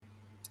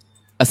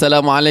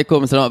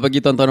Assalamualaikum, selamat pagi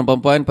tuan-tuan dan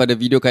puan-puan. Pada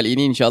video kali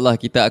ini insya-Allah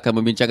kita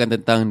akan membincangkan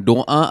tentang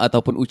doa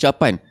ataupun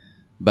ucapan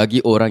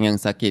bagi orang yang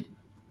sakit.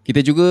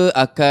 Kita juga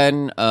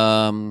akan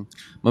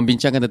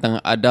membincangkan tentang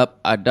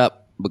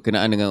adab-adab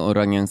berkenaan dengan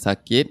orang yang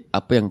sakit,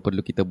 apa yang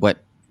perlu kita buat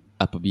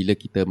apabila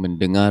kita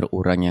mendengar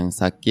orang yang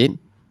sakit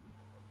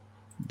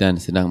dan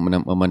sedang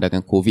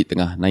memandangkan COVID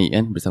tengah naik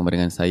kan, bersama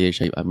dengan saya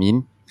Shahib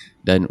Amin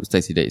dan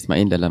Ustaz Hidayat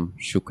Ismail dalam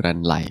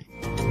Syukran Live.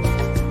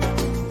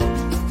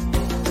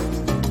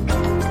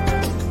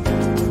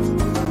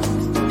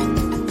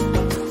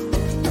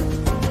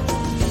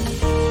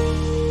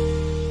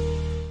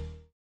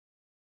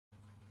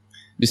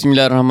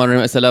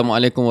 Bismillahirrahmanirrahim.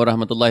 Assalamualaikum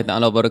warahmatullahi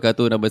taala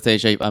wabarakatuh. Nama saya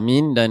Shahib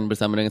Amin dan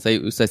bersama dengan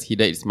saya Ustaz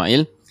Hidayat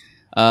Ismail.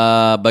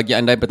 Bagi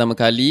anda yang pertama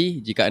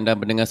kali, jika anda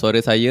mendengar suara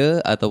saya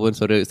ataupun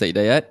suara Ustaz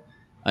Hidayat,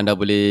 anda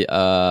boleh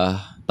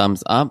thumbs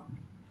up,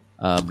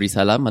 beri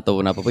salam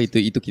ataupun apa-apa.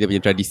 Itu kita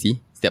punya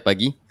tradisi setiap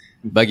pagi.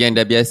 Bagi yang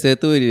dah biasa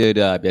tu, dia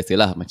dah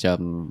biasalah.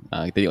 Macam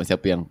kita tengok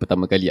siapa yang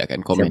pertama kali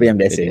akan komen. Siapa yang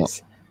biasa?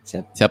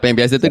 Siapa yang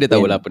biasa tu dia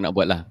tahulah apa nak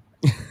buat lah.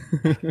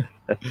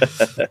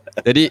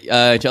 Jadi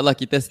insyaAllah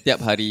kita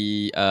setiap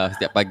hari,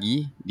 setiap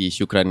pagi di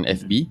Syukran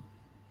FB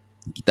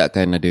kita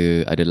akan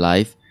ada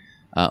live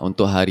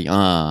untuk hari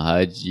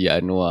Haji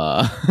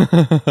Anwar.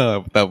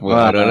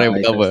 Pertama, orang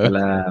pertama.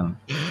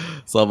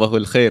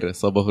 Sabahul khair,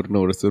 sabahul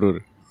nur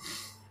surur.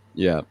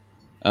 Ya.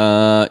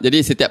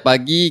 Jadi setiap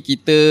pagi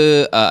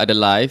kita ada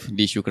live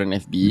di Syukran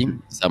FB,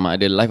 sama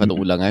ada live atau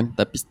ulangan.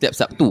 Tapi setiap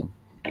Sabtu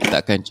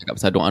kita akan cakap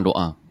pasal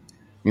doa-doa.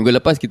 Minggu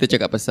lepas kita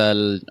cakap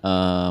pasal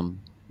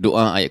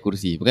doa ayat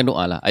kursi. Bukan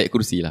doa lah, ayat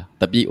kursi lah.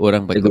 Tapi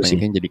orang pada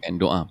kebanyakan jadikan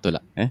doa, betul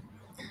tak?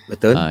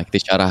 Betul. Kita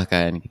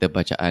syarahkan, kita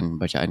bacaan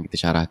kita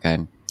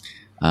syarahkan.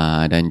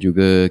 Dan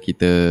juga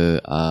kita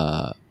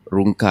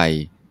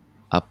rungkai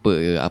apa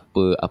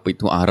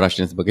itu arash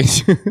dan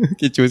sebagainya.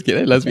 Kecoh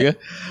sikit last week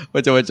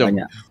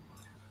macam-macam.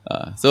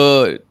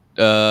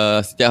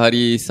 Setiap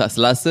hari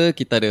Selasa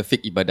kita ada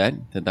fiqh ibadat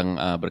tentang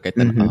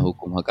berkaitan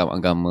hukum hakam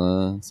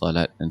agama,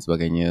 solat dan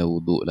sebagainya,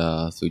 wuduk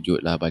lah, sujud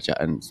lah,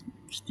 bacaan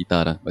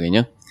iftitah lah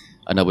sebagainya.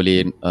 Anda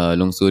boleh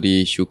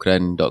lungsuri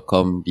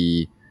syukran.com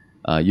di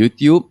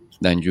YouTube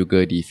dan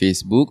juga di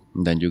Facebook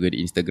dan juga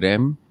di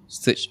Instagram.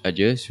 Search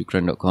aja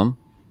syukran.com.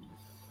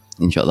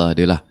 InsyaAllah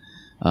adalah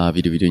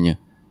video-videonya.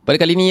 Pada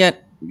kali ni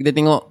kita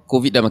tengok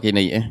COVID dah makin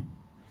naik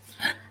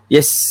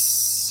Yes,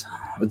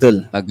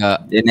 betul.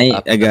 Dia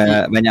naik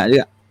agak banyak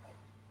juga.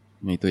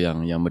 Itu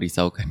yang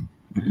merisaukan.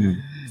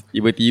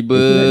 Tiba-tiba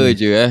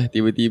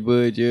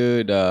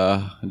je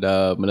dah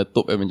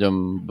meletup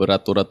macam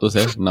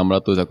beratus-ratus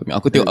 600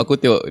 aku tengok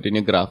dia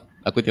punya graf.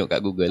 Aku tengok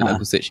kat Google,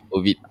 aku search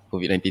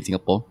COVID-19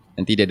 Singapore.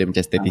 Nanti dia ada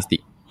macam statistik.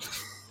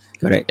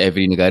 Correct.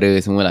 Every negara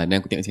semualah. Dan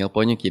aku tengok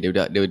Singapore-nya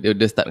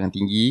dia start dengan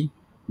tinggi,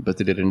 lepas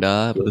tu dia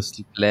rendah, lepas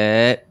tu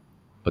flat,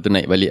 lepas tu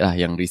naik balik lah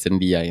yang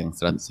recently yang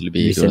 100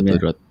 lebih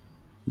 200.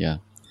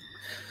 Ya.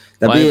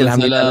 Tapi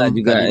alhamdulillah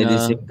juga at the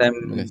same time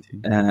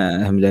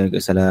alhamdulillah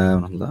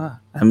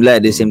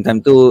at the same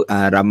time tu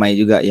ramai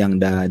juga yang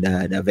dah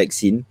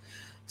vaksin.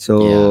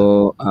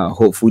 So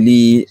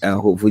hopefully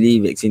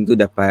vaksin tu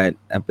dapat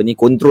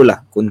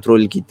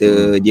kontrol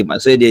kita. Dia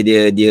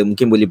maksudnya dia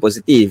mungkin boleh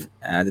positif,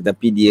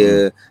 tetapi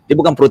dia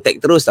bukan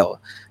protect terus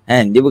tau.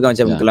 Kan, dia bukan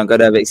macam kalau kau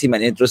dah vaksin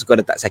maknanya terus kau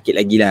dah tak sakit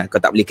lagi lah, kau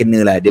tak boleh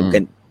kena lah. Dia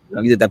bukan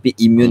gitu, tapi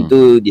imun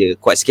tu dia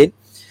kuat sikit.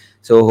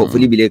 So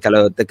hopefully bila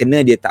kalau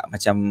terkena dia tak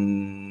macam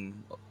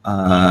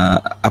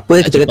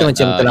kita kata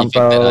macam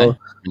terlampau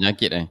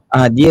penyakit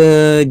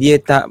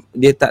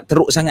dia tak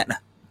teruk sangat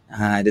lah.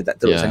 Dia tak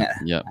teruk sangat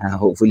lah.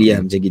 Hopefully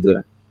macam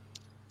gitulah.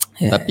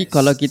 Yes. Tapi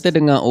kalau kita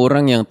dengar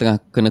orang yang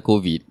tengah kena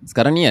COVID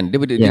sekarang ni kan, dia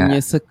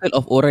punya circle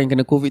of orang yang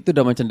kena COVID tu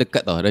dah macam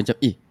dekat tau. Dah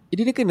macam dia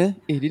ni kena,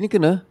 dia ni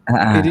kena,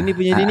 dia ni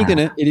punya dia ni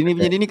kena, dia ni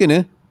punya dia ni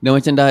kena. Dah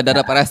macam dah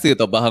dapat rasa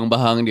tau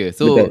bahang-bahang dia.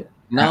 So betul.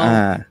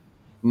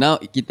 Now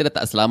kita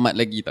dah tak selamat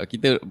lagi tau.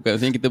 Kita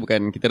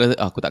rasa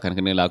aku takkan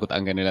kena lah.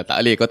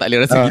 Tak boleh, kau tak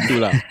boleh rasa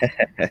gitulah.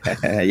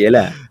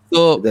 Yelah.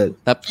 So betul.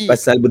 Tapi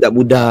pasal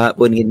budak-budak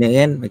pun kena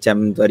kan.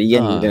 Macam tu hari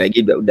kan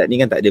lagi budak-budak ni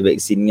kan tak ada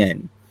vaksin kan.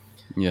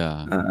 Ya.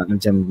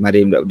 Macam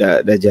kemarin budak-budak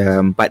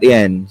darjah 4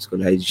 kan,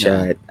 sekolah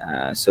irsyad.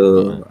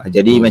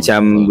 Jadi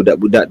macam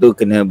budak-budak tu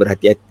kena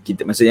berhati-hati.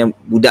 Kita maksudnya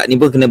budak ni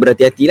pun kena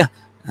berhati-hati lah.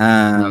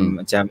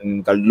 Macam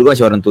kalau dulu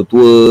macam orang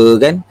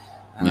tua-tua kan.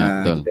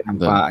 Betul, kita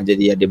nampak betul.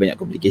 Jadi ada banyak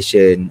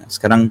complication.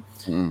 Sekarang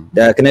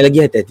dah kena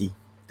lagi hati-hati.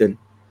 Betul.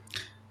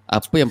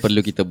 Apa yang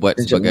perlu kita buat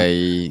sebagai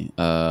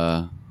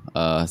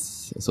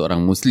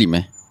seorang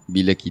Muslim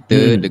bila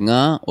kita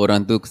dengar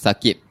orang tu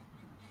sakit,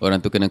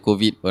 orang tu kena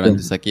COVID, orang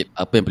tu sakit,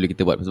 apa yang perlu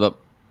kita buat? Sebab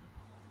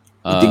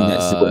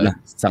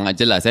sangat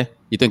jelas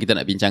itu yang kita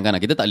nak bincangkan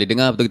lah. Kita tak boleh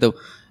dengar betul-betul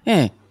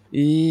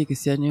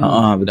kesiannya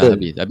dah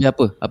habis. Habis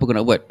apa kau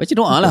nak buat? Baca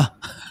doa lah.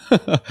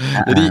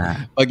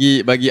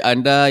 Jadi bagi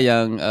anda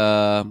yang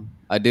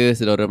ada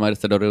saudara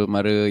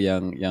mara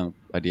yang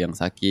ada yang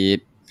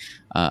sakit,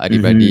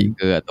 adik-beradik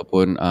ke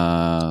ataupun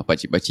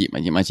pakcik-pakcik,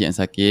 makcik-makcik yang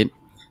sakit,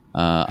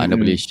 anda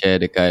boleh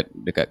share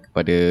dekat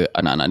kepada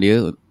anak-anak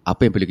dia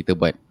apa yang perlu kita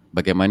buat.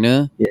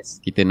 bagaimana Yes.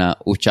 kita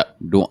nak ucap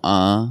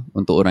doa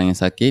untuk orang yang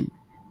sakit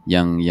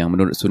yang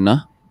menurut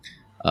sunnah,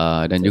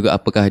 dan juga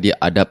apakah dia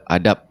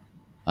adab-adab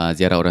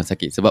ziarah orang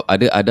sakit. Sebab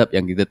ada adab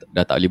yang kita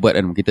dah tak boleh buat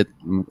dan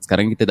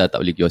sekarang kita dah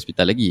tak boleh pergi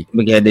hospital lagi.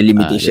 Bagi ada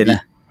limitation jadi,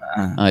 lah.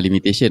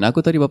 Limitation. Aku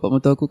tadi bapak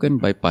mertua aku kan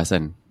bypass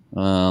kan.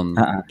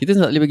 Kita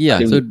tak boleh pergi lah.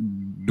 So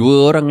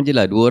dua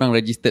orang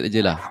registered je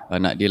lah.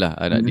 Anak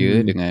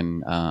dia dengan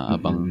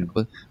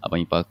abang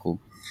ipar aku.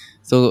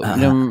 So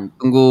macam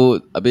tunggu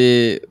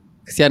habis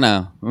kesian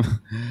lah.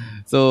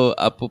 So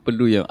apa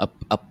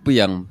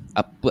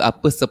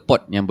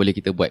support yang boleh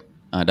kita buat.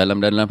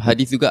 Dalam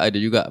hadis juga ada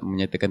juga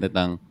menyatakan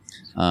tentang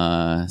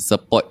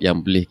support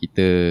yang boleh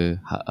kita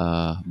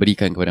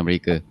berikan kepada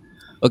mereka.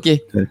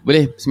 Okey,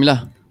 boleh.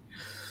 Bismillah.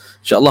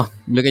 InsyaAllah.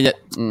 Mulakan Jad.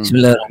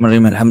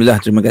 Bismillahirrahmanirrahim. Alhamdulillah.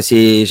 Terima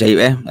kasih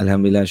Shahib.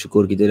 Alhamdulillah,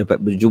 syukur kita dapat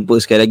berjumpa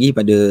sekali lagi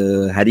pada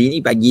hari ni,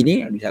 pagi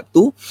ni, hari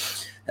Sabtu,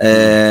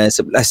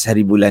 11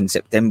 hari bulan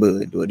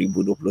September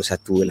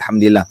 2021.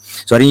 Alhamdulillah.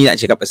 So hari ni nak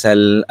cakap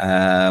pasal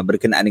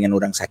berkenaan dengan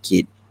orang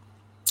sakit.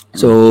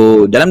 So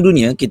dalam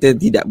dunia kita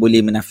tidak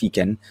boleh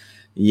menafikan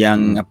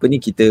yang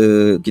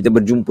kita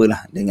berjumpa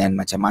lah dengan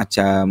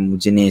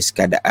macam-macam jenis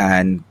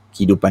keadaan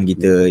kehidupan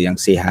kita yang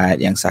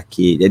sihat, yang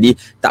sakit. Jadi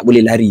tak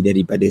boleh lari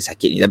daripada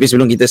sakit ni. Tapi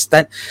sebelum kita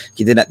start,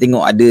 kita nak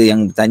tengok ada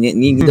yang bertanya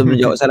ni, kita belum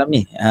jawab salam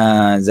ni.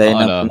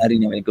 Zainab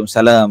Punari,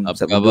 Waalaikumsalam.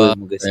 Apa khabar?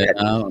 Semoga sihat.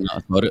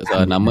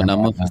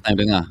 Nama first time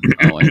dengar.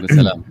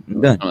 Waalaikumsalam.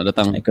 Selamat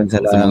datang.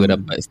 Semoga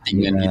dapat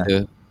stingan kita.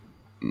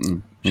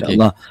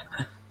 InsyaAllah.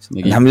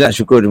 Alhamdulillah,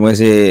 syukur. Terima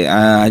kasih.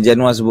 Haji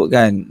Anwar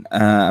sebutkan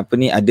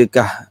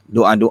adakah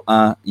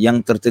doa-doa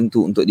yang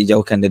tertentu untuk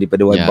dijauhkan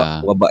daripada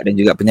wabak dan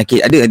juga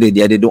penyakit?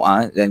 Dia ada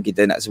doa dan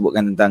kita nak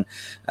sebutkan tentang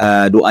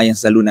doa yang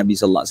selalu Nabi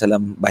sallallahu alaihi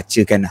wasallam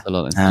bacakan lah.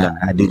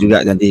 Ada juga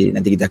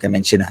nanti kita akan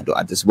mention lah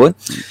doa tersebut.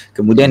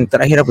 Kemudian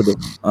terakhir apa tu?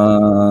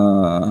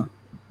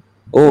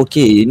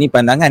 Okey, ini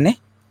pandangan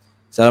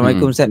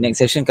Assalamualaikum Ustaz. Next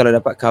session kalau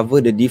dapat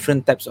cover the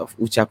different types of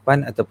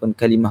ucapan ataupun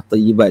kalimah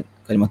thayyibat.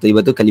 Kalimah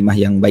thayyibat tu kalimah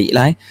yang baik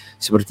lah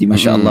Seperti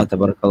Masya Allah,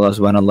 Tabarakallah,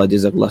 Subhanallah,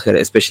 Jazakallah khair.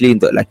 Especially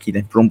untuk lelaki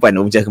dan perempuan.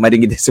 Macam kemarin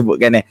kita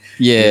sebutkan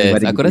Yes,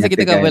 aku rasa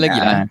kita cover lagi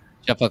lah.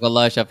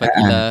 Syafakallah,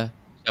 syafakillah,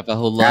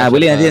 syafahullah.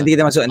 Boleh, nanti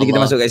kita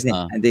masuk kat sini.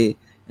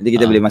 Nanti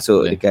kita boleh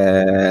masuk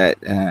dekat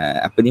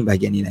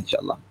bahagian ni lah,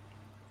 insyaAllah.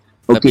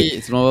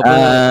 Tapi semua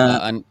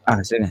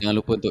jangan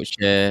lupa untuk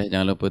share,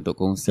 jangan lupa untuk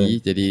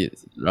kongsi. Jadi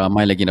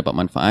ramai lagi dapat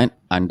manfaat.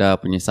 Anda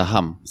punya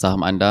saham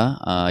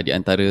anda di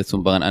antara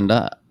sumbangan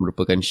anda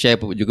merupakan share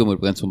juga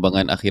merupakan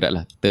sumbangan akhirat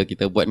lah.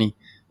 Kita buat ni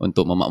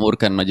untuk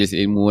memakmurkan majlis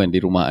ilmu di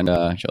rumah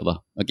anda,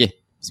 insyaAllah. Okey,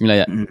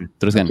 bismillah ya.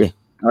 Teruskan. Okay.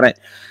 Alright.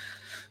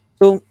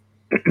 So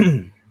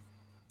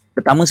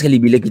pertama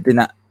sekali bila kita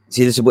nak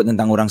sebut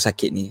tentang orang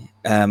sakit ni,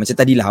 macam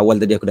tadilah awal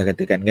tadi aku dah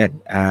katakan kan,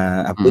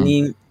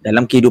 ni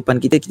dalam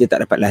kehidupan kita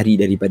tak dapat lari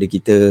daripada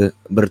kita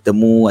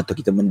bertemu atau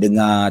kita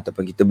mendengar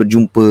ataupun kita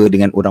berjumpa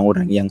dengan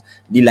orang-orang yang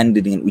dilanda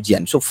dengan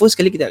ujian. So first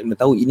kali kita kena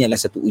tahu ini adalah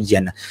satu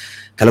ujian lah.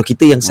 Kalau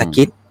kita yang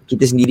sakit,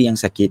 kita sendiri yang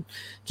sakit,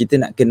 kita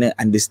nak kena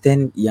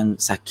understand yang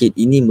sakit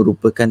ini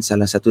merupakan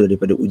salah satu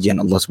daripada ujian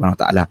Allah Subhanahu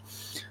Wa Taala.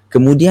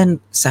 Kemudian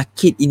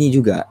sakit ini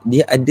juga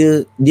dia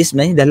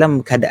sebenarnya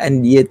dalam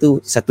keadaan dia tu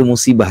satu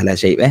musibah lah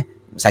Syahib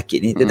sakit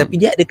ni, tetapi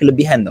dia ada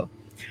kelebihan tau.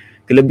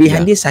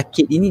 Kelebihan dia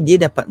sakit ini dia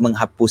dapat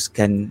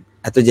menghapuskan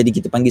atau jadi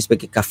kita panggil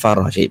sebagai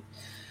kafarah Syahib.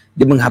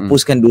 Dia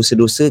menghapuskan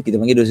dosa-dosa, kita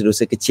panggil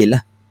dosa-dosa kecil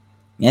lah.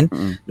 Kan?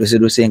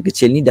 Dosa-dosa yang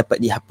kecil ni dapat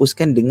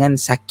dihapuskan dengan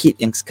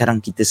sakit yang sekarang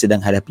kita sedang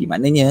hadapi.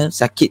 Maknanya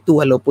sakit tu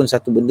walaupun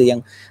satu benda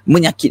yang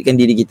menyakitkan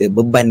diri kita,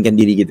 bebankan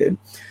diri kita.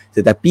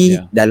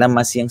 Tetapi dalam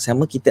masa yang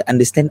sama kita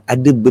understand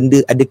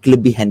ada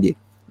kelebihan dia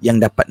yang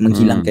dapat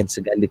menghilangkan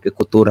segala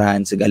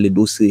kekotoran, segala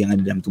dosa yang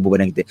ada dalam tubuh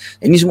badan kita.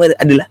 Ini semua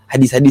adalah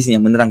hadis-hadis yang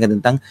menerangkan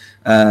tentang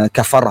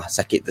kafarah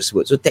sakit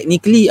tersebut. So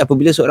technically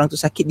apabila seorang tu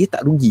sakit, dia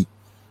tak rugi.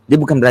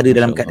 Dia bukan berada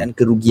dalam keadaan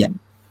kerugian.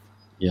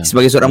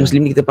 Sebagai seorang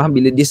Muslim kita faham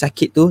bila dia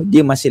sakit tu, dia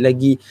masih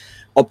lagi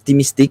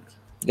optimistik.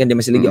 Kan dia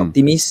masih lagi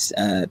optimis,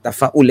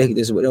 tafaul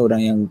kita sebut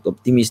orang yang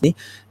optimis ni,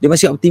 dia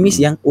masih optimis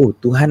yang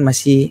Tuhan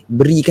masih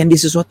berikan dia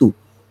sesuatu.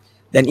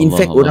 Dan in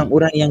fact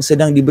orang-orang yang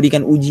sedang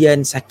diberikan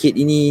ujian sakit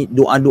ini,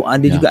 doa-doa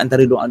dia juga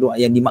antara doa-doa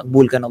yang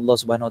dimakbulkan Allah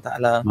Subhanahu Wa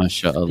Taala.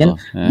 Masya-Allah. Kan?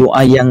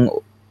 Doa yang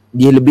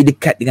dia lebih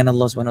dekat dengan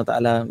Allah Subhanahu Wa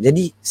Taala.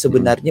 Jadi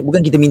sebenarnya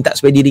bukan kita minta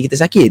supaya diri kita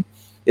sakit.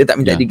 Dia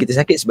tak minta diri kita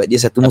sakit sebab dia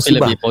satu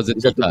musibah,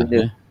 satu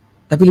benda.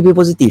 Tapi lebih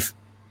positif.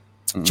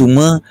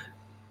 Cuma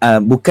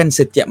bukan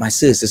setiap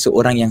masa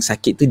seseorang yang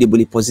sakit tu dia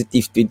boleh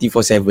positif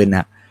 24/7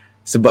 lah.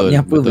 Sebabnya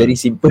betul. Very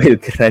simple,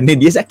 kerana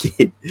dia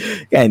sakit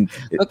kan,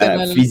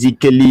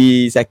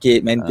 physically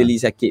sakit,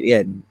 mentally sakit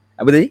kan.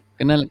 Apa tadi?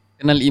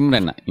 Kenal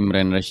Imran tak?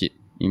 Imran Rashid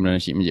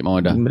Masjid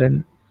Mawadah.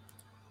 Imran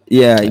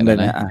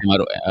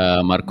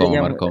Markom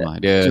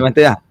dia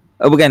Cimata lah.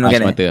 Bukan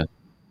Cimata.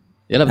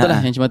 Yalah betul lah,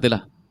 yang Cimata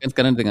lah. Kan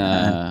sekarang tengah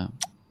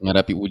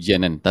menghadapi ujian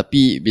kan.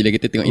 Tapi bila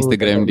kita tengok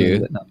Instagram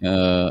dia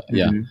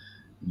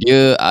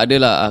Dia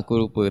adalah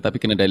aku lupa tapi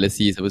kena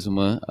dialisis apa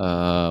semua.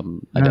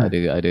 Ada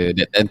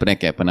that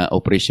time pernah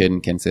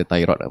operation cancer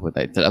thyroid apa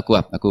tak. Aku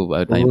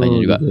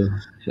tanya-tanya juga. Gitu.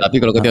 Tapi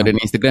kalau kau tengok dia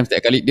di Instagram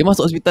setiap kali dia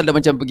masuk hospital dah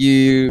macam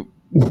pergi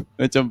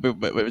macam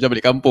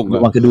balik kampung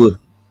lah. Rumah kedua.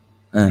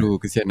 Aduh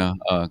kesian lah.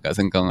 Kat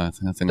Sengkang lah.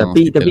 Sengkang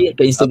Tapi hospital.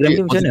 kat Instagram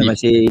dia macam mana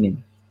masih ini?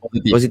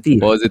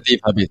 Positif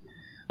Habis.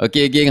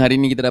 Okay geng, hari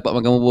ni kita dapat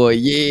makan bubur.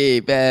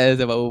 Yeay,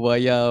 best dapat bubur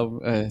ayam.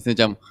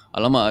 Macam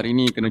alamak hari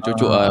ni kena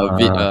cucuk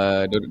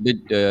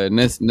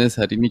nurse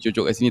hari ni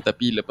cucuk kat sini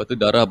tapi lepas tu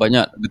darah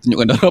banyak. Dia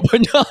tunjukkan darah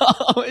banyak.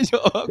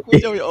 Aku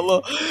macam ya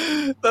Allah.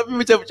 Tapi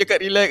macam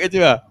cakap relax aja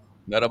lah.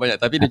 Darah banyak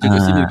tapi dia cucuk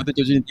sini, lepas tu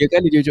cucuk sini 3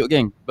 kali dia cucuk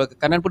geng.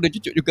 Kanan pun dia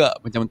cucuk juga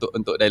macam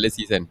untuk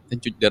dialisis kan.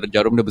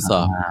 Jarum dia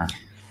besar.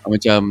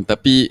 Macam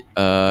tapi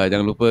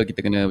jangan lupa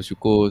kita kena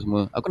bersyukur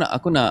semua.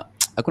 Aku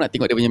nak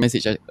tengok dia punya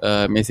message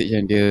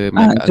yang dia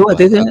cuba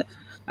tengok.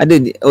 Ada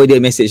dia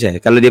message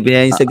Kalau dia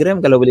punya Instagram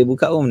kalau boleh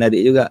buka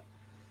menarik juga.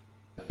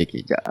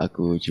 Okay, sekejap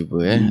aku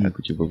cuba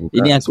aku cuba buka.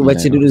 Ini aku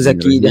baca dulu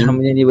Zaki Idham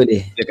punya ni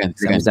boleh.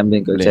 Sambil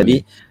kau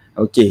cari.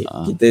 Okey,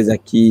 kita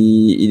Zaki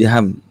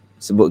Idham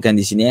sebutkan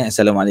di sini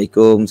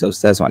Assalamualaikum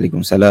Ustaz,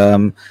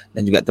 Waalaikumsalam,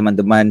 dan juga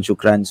teman-teman,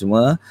 syukran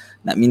semua.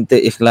 Nak minta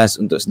ikhlas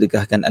untuk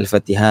sedekahkan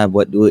Al-Fatihah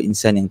buat 2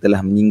 insan yang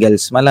telah meninggal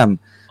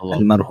semalam.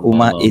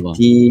 Almarhumah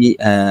Eti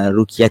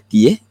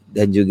Rukiati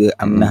dan juga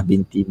Amnah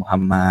binti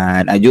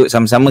Muhammad. Jom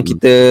sama-sama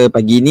kita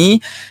pagi ni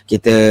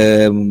kita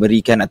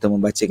memberikan atau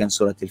membacakan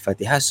surah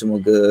Al-Fatihah.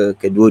 Semoga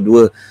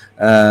kedua-dua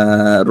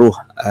ruh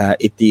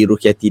Eti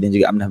Rukiati dan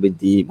juga Amnah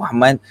binti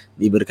Muhammad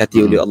diberkati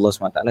oleh Allah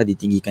SWT,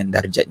 ditinggikan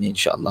darjatnya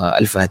insya-Allah.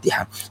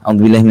 Al-Fatihah.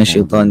 A'udzubillahi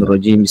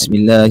minasyaitonirrajim.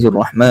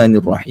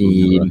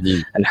 Bismillahirrahmanirrahim.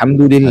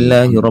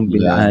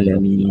 Alhamdulillahirabbil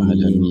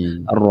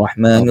alamin.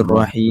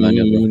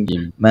 Arrahmanirrahim.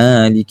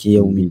 Maliki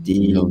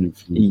yaumiddin.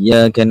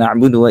 Iyyaka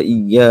na'budu wa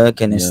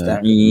iyyaka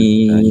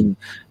nasta'in.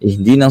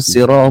 Ihdinas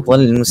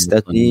siratal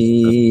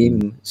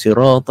mustaqim.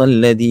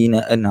 Siratal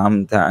ladzina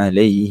an'amta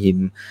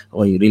 'alaihim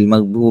ghairil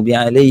maghdubi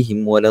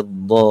 'alaihim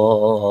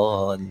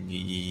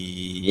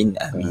waladdallin.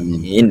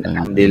 Amin.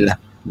 Alhamdulillah.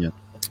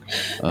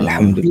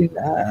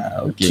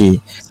 Alhamdulillah.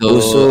 Okey.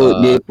 So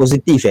dia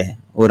positif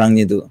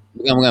orangnya tu.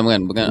 Bukan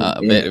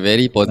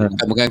very positif.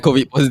 Bukan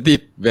COVID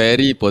positif,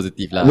 very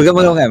positif lah.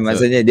 Bukan.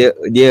 Maksudnya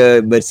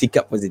dia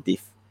bersikap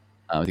positif.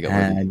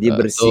 Dia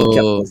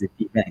bersikap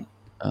positif kan.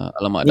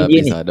 Alamak dah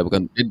habis dah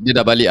bukan dia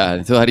dah balik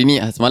So hari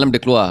ni semalam dia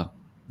keluar.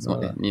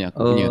 Ni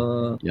aku punya.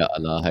 Ya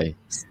Allah hai.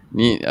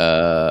 Ni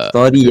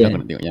story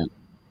aku nak tengok yang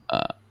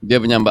dia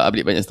menyambat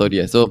update banyak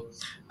story So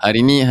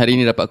hari ni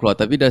dapat keluar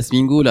tapi dah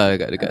seminggu lah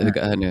dekat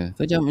sana.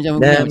 So macam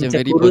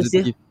very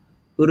positif.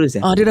 Kurus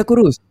dia dah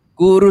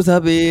kurus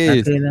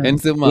habis.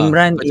 Handsome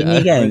Imran macam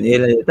ini kan.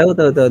 Tahu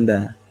dah.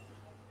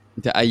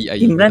 Macam air.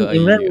 Imran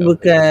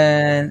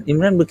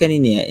bukan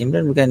ini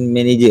Imran bukan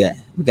manager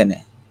bukan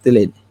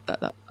betul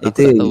tak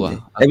itu tahu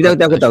tapi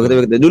aku tahu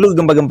dulu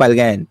gempal-gempal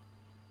kan.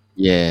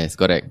 Yes,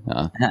 correct.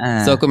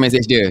 So aku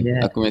message dia.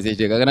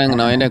 Kadang-kadang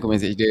nawain dia aku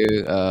message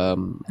dia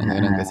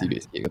kadang-kadang kasih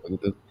duit sikit apa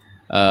gitu.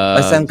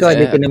 Pasal kau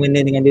ada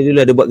kena-mena dengan dia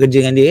dulu, ada buat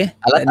kerja dengan dia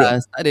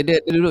Alatas. Ada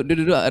dia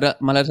duduk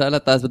malah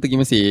Alatas betul pergi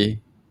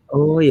Mesir.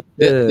 Oh ya.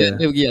 Dia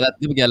pergi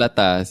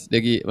Alatas. Dia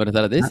pergi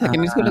Madrasah Alatas.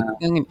 Secondary school aku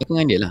dengan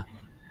dia lah.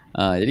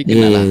 Jadi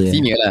kenal lah.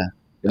 Senior lah.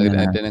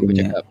 Dan aku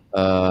cakap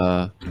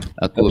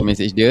aku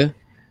message dia.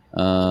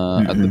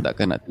 Aku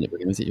takkan nak tunjuk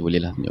pakai message.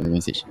 Boleh lah tunjuk pakai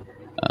message.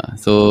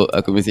 So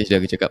aku message dia,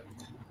 aku cakap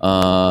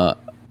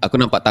aku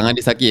nampak tangan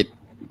dia sakit.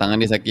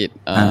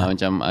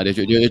 Macam ada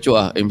cucuk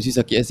lah. Mesti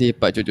sakit lah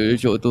pak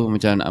cucuk tu.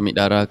 Macam nak ambil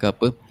darah ke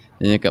apa.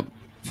 Dia cakap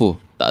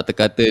tak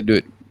terkata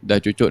dude. Dah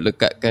cucuk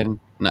lekat kan.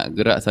 Nak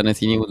gerak sana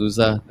sini pun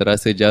susah.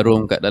 Terasa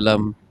jarum kat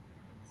dalam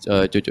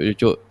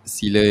cucuk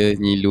sila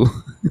nyilu.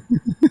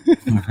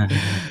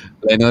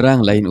 Lain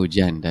orang, lain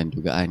ujian dan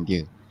dugaan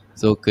dia.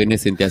 So kena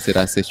sentiasa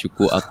rasa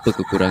syukur apa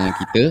kekurangan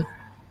kita.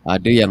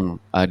 Ada yang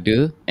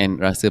ada and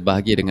rasa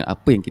bahagia dengan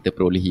apa yang kita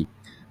perolehi.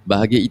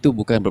 Bahagia itu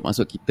bukan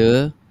bermaksud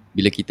kita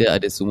bila kita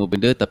ada semua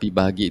benda, tapi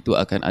bahagia itu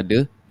akan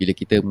ada bila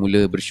kita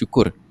mula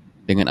bersyukur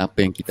dengan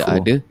apa yang kita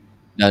ada.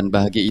 Dan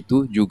bahagia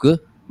itu juga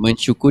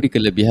mensyukuri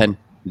kelebihan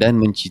dan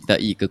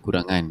mencintai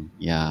kekurangan.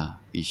 Ya,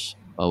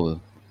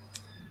 power.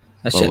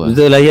 Asyik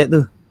betul ayat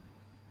tu.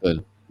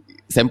 Betul.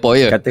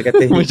 Sempoi je.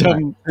 Kata-kata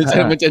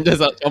macam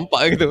just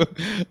campak gitu.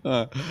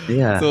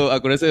 Yeah. So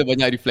aku rasa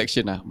banyak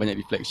reflection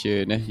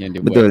yang dia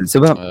buat. Betul,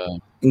 sebab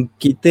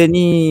kita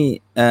ni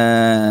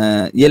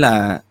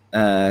yelah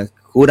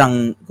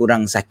kurang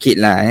sakit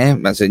lah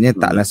maksudnya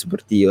taklah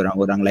seperti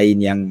orang-orang lain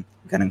yang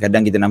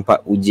kadang-kadang kita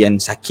nampak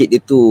ujian sakit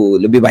itu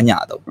lebih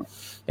banyak tau.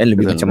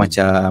 Lebih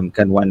macam-macam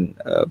kan one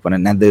upon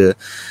another.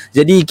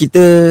 Jadi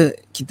kita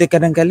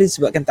kadang-kadang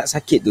sebabkan tak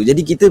sakit tu, jadi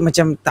kita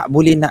macam tak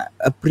boleh nak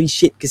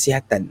appreciate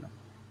kesihatan.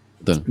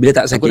 Betul. Bila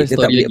tak sakit kita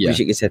tak boleh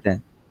appreciate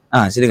kesihatan.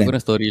 Silakan. Aku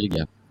ada story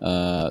lagi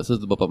so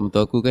bapa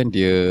mentua aku kan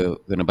dia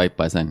kena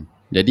bypass kan.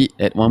 Jadi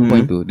at one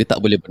point tu dia tak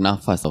boleh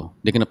bernafas tau.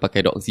 Dia kena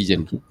pakai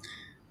oksigen.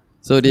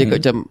 So dia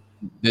macam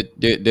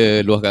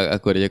dia luahkan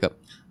aku, dia cakap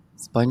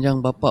sepanjang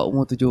bapa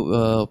umur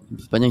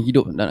sepanjang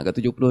hidup nak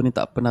kat 70 ni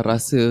tak pernah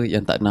rasa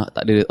yang tak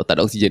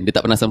ada oksigen. Dia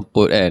tak pernah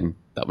semput kan.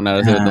 Tak pernah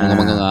rasa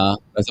termengang-mengang.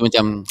 Rasa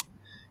macam,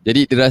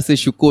 jadi dia rasa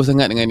syukur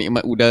sangat dengan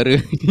nikmat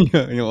udara ni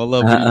yang Allah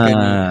berikan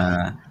ni.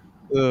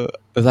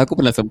 Terus aku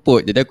pernah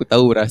semput, jadi aku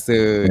tahu rasa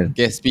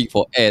gasping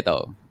for air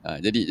tau.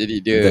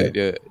 Jadi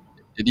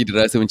dia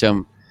rasa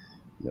macam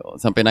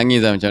sampai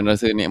nangis lah, macam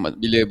rasa nikmat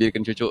bila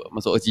kena cucuk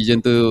masuk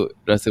oksigen tu,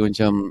 rasa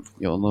macam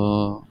ya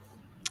Allah,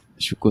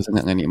 syukur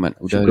sangat dengan nikmat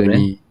udara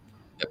ni.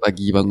 Setiap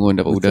pagi bangun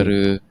dapat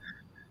udara.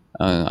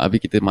 Habis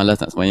kita malas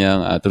nak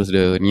sembahyang, terus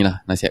dia ni lah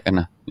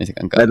nasihatkan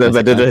kau.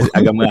 Betul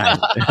agama lah.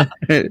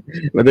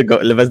 Betul, kau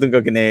lepas tu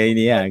kau kena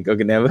ini lah, kau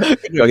kena apa?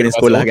 Kau kena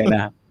sekolah kan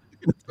lah.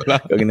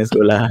 Kau kena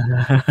sekolah.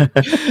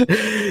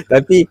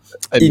 Tapi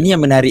ini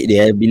yang menarik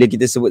dia, bila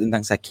kita sebut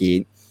tentang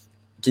sakit,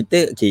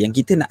 yang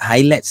kita nak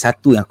highlight,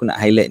 satu yang aku nak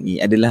highlight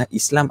ni adalah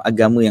Islam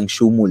agama yang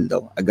syumul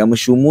tau. Agama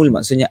syumul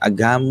maksudnya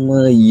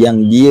agama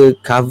yang dia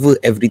cover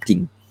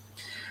everything.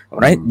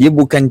 Alright, dia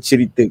bukan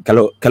cerita,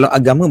 kalau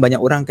agama banyak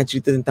orang akan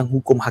cerita tentang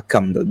hukum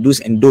hakam tau, do's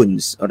and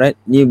don'ts. Alright,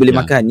 ni boleh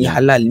makan, ni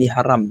halal, ni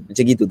haram,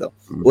 macam gitu tau.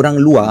 Orang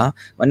luar,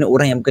 mana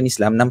orang yang bukan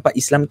Islam nampak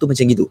Islam tu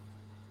macam gitu.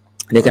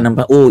 Dia akan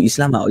nampak,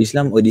 Islam,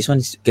 this one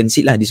can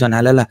sit lah, this one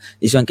halal lah,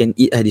 this one can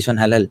eat lah, this one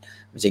halal,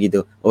 macam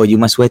gitu. You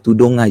must wear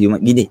tudung lah, you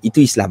must gini.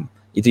 Itu Islam.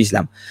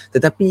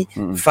 Tetapi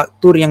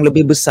faktor yang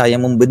lebih besar yang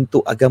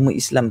membentuk agama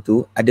Islam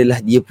tu adalah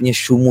dia punya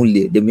syumul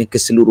dia punya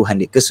keseluruhan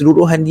dia.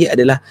 Keseluruhan dia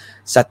adalah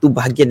satu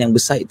bahagian yang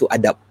besar, itu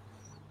adab.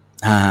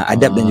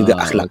 Adab dan juga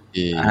akhlak.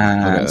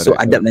 So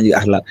adab dan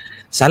juga akhlak.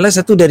 Salah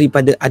satu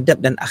daripada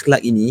adab dan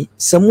akhlak ini,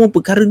 semua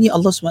perkara ni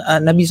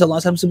Nabi SAW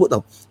sebut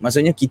tau.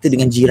 Maksudnya kita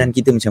dengan jiran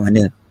kita macam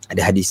mana,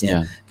 ada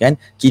hadisnya. Kan?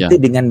 Kita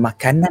dengan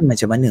makanan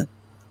macam mana.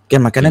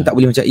 Kan makanan tak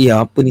boleh macam,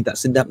 apa ni tak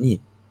sedap ni.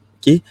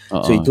 Okay,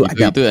 so itu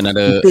adab. Itu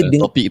another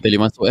topik kita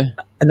boleh masuk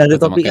another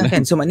topik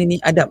kan. So maknanya ni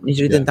adab, ni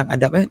cerita tentang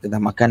adab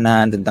tentang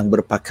makanan, tentang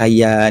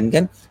berpakaian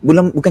kan.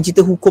 Bukan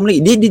cerita hukum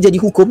lagi. Dia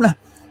jadi hukum lah.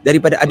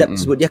 Daripada adab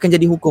tersebut dia akan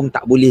jadi hukum,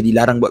 tak boleh,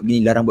 dilarang buat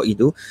begini, larang buat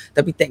gitu.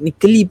 Tapi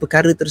technically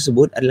perkara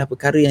tersebut adalah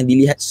perkara yang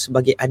dilihat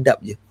sebagai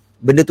adab je.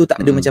 Benda tu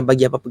tak ada macam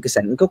bagi apa-apa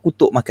kesan. Engkau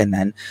kutuk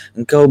makanan,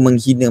 engkau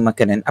menghina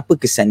makanan, apa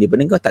kesan dia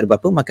pada engkau? Tak ada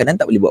apa-apa, makanan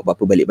tak boleh buat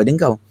apa-apa balik pada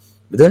engkau.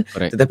 Betul?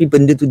 Correct. Tetapi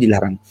benda tu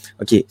dilarang.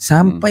 Okey,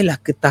 sampailah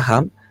ke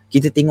tahap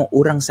kita tengok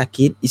orang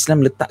sakit,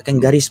 Islam letakkan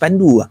garis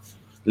pandu lah.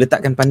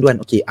 Letakkan panduan,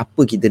 okey,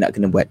 apa kita nak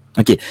kena buat.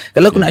 Okey,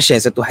 kalau aku nak share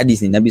satu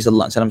hadis ni, Nabi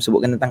SAW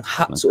sebutkan tentang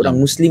hak seorang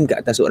Muslim ke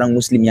atas seorang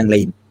Muslim yang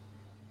lain.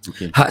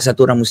 Hak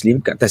satu orang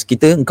Muslim ke atas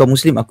kita, engkau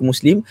Muslim, aku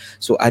Muslim.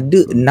 So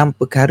ada 6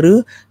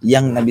 perkara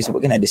yang Nabi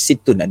sebutkan, ada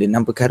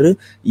 6 perkara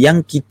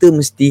yang kita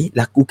mesti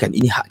lakukan.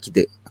 Ini hak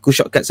kita. Aku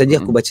shortcut saja,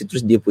 aku baca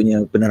terus dia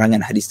punya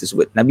penerangan hadis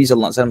tersebut. Nabi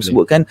SAW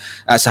sebutkan,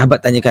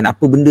 sahabat tanyakan,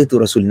 apa benda tu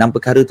Rasul? 6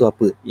 perkara tu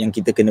apa yang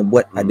kita kena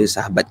buat pada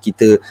sahabat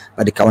kita,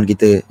 pada kawan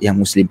kita yang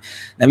Muslim.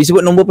 Nabi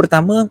sebut nombor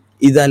pertama,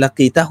 idza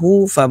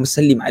laqitahu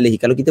famsallim alaihi.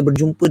 Kalau kita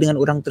berjumpa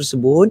dengan orang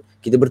tersebut,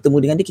 kita bertemu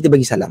dengan dia, kita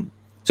bagi salam.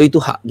 So itu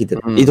hak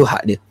kita. Itu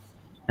hak dia.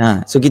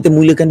 So kita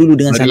mulakan dulu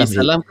dengan salam. Beri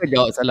salam ke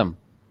jawab salam?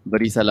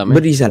 Beri salam.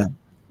 Beri salam.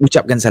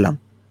 Ucapkan salam.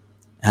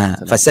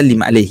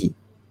 Fasallim alaihi.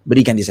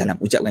 Berikan dia salam,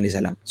 ucapkan dia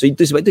salam. So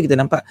itu sebab itu kita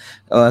nampak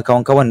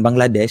kawan-kawan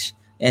Bangladesh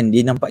kan,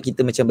 dia nampak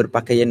kita macam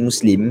berpakaian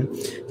Muslim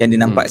kan,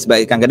 dia nampak sebab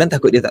kadang-kadang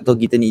takut dia tak tahu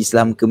kita ni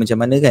Islam ke macam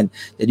mana kan.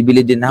 Jadi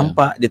bila dia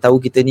nampak, dia tahu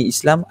kita ni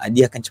Islam,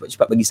 dia akan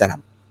cepat-cepat bagi salam.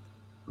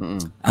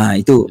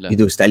 Itu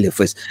style dia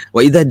first.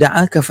 Wa idza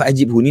da'aka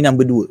fa'ajibhu, ni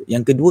number 2.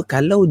 Yang kedua,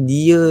 kalau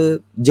dia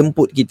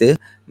jemput kita,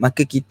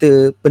 maka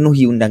kita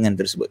penuhi undangan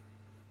tersebut.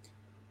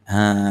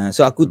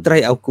 So aku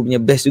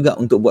punya best juga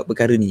untuk buat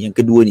perkara ni, yang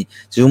kedua ni.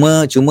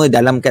 Cuma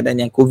dalam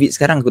keadaan yang COVID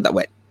sekarang aku tak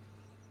buat.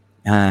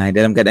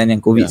 Dalam keadaan yang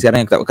COVID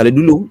sekarang aku tak buat. Kalau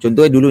dulu,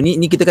 contohnya dulu ni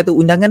kita kata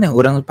undangan lah,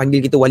 orang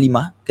panggil kita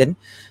walimah kan,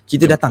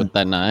 kita datang.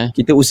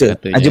 Kita usaha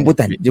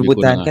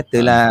jemputan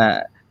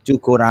katalah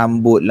cukur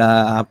rambut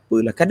lah,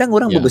 apalah. Kadang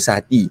orang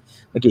berbesar hati.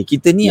 Okey,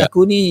 kita ni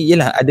aku ni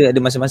yalah ada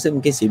masa-masa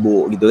mungkin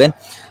sibuk gitu kan.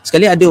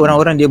 Sekali ada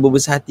orang-orang dia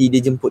berbesar hati,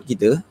 dia jemput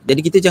kita. Jadi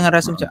kita jangan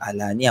rasa macam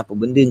alah ni apa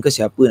benda, kau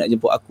siapa nak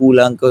jemput aku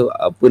lah, kau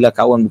apalah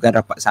kawan bukan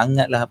rapat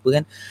sangat lah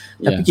apa kan.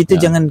 Tapi kita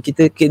jangan,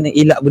 kita kena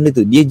elak benda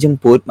tu. Dia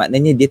jemput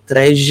maknanya dia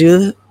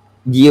treasure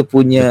dia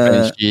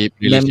punya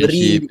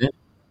memory,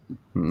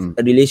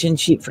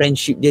 relationship,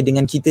 friendship dia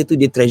dengan kita tu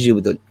dia treasure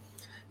betul.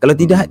 Kalau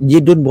tidak,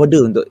 dia don't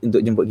bother untuk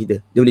jemput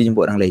kita. Dia boleh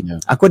jemput orang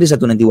lain. Aku ada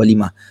satu nanti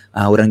walimah.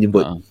 Orang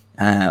jemput.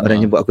 Orang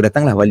jemput aku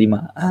datanglah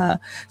walimah.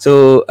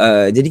 So,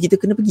 jadi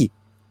kita kena pergi.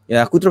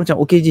 Ya, aku terus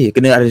macam okey je.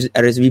 Kena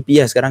RSVP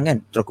lah sekarang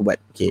kan. Terus aku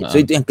buat. Okay. So,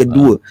 itu yang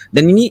kedua.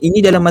 Dan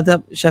ini dalam mazhab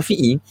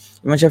Syafi'i.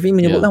 Imam Syafi'i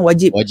menyebutkan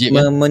wajib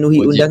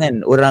memenuhi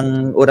undangan.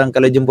 Orang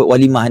kalau jemput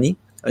walimah ni,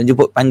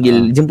 jemput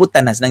panggil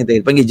jemputan lah, senang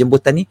kita panggil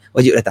jemputan ni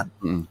wajib datang.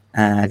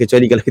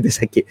 Kecuali kalau kita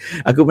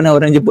sakit. Aku pernah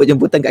orang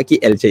jemputan kat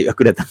KL, cari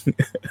aku datang.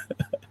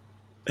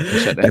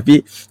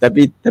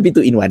 tapi tu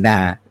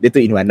inwana. Dia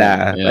tu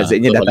inwana.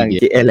 Maksudnya datang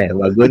KL lah.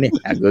 Bagus ni.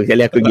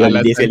 Kali aku pergi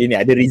holiday sekali ni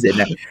ada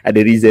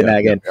reason lah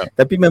kan.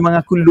 Tapi memang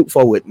aku look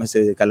forward masa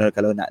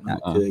kalau nak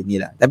ke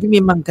inilah. Tapi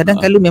memang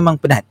kadang-kadang memang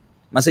penat.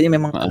 Maksudnya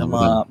memang betul.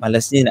 alamak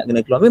malasnya nak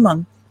kena keluar.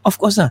 Memang of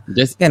course lah.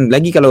 Just Kan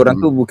lagi kalau orang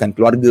tu bukan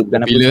keluarga,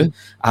 bukan apa popular. tu.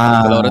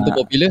 Kalau orang tu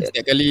popular,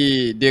 setiap kali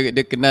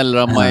dia kenal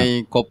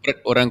ramai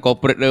orang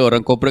corporate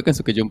kan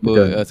suka jemput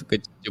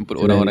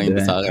orang-orang yang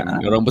besar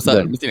kan. Orang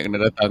besar mesti nak kena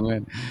datang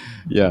kan.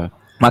 Ya.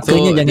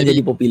 Makanya jangan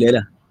jadi popular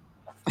lah.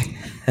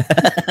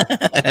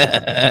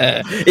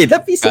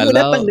 Tapi semua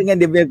datang dengan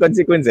dia punya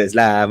consequences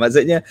lah.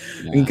 Maksudnya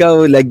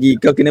kau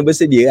kena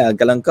bersedia lah.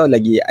 Kalau kau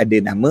lagi ada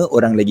nama,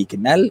 orang lagi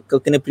kenal, kau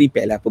kena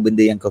prepare lah apa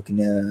benda yang kau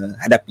kena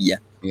hadapi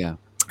lah. Ya.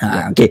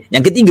 Okay.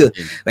 Yang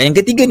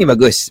ketiga ni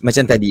bagus.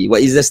 Macam tadi,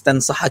 wa iza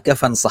stansahaka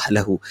fansah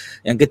lahu.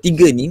 Yang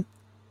ketiga ni,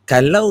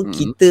 kalau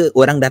kita,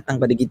 orang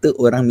datang pada kita,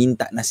 orang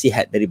minta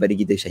nasihat daripada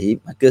kita, Syahib,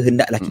 maka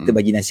hendaklah kita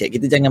bagi nasihat.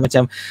 Kita jangan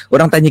macam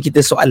orang tanya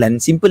kita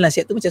soalan, simple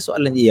nasihat tu macam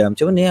soalan dia,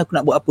 macam mana aku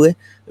nak buat apa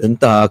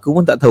entah, aku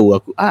pun tak tahu,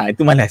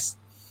 itu malas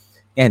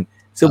kan.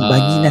 So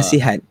bagi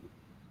nasihat.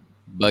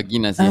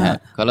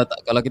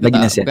 Kalau kita bagi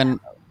tak nasihat.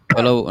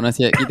 Kalau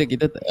nasihat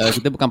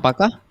kita bukan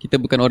pakar, kita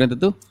bukan orang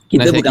tentu.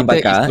 Kita bukan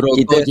pakar,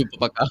 kita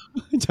jumpa pakar.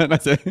 Jangan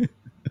nasihat.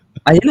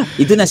 Yalah,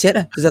 itu nasihat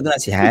lah. Itu satu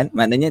nasihat.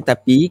 Maknanya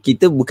tapi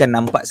kita bukan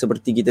nampak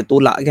seperti kita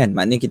tolak kan.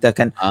 Maknanya kita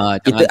akan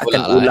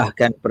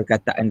ulahkan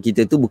perkataan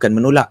kita tu bukan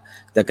menolak.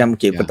 Kita akan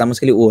pertama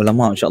sekali,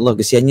 lama insya-Allah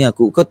kesiannya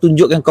aku. Kau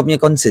tunjukkan kau punya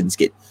concern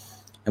sikit.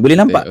 Boleh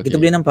nampak, kita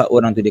boleh nampak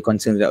orang tu dia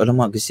concern.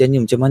 Lama kesiannya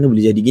macam mana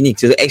boleh jadi gini.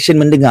 So action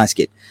mendengar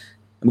sikit.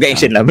 Bukan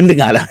action lah,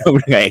 mendengar lah.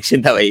 Mendengar action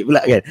tak baik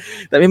pula kan.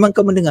 Tapi memang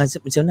kau mendengar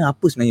macam mana,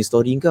 apa sebenarnya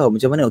story kau,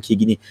 macam mana, okey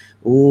gini.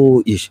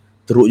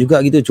 Teruk juga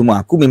gitu.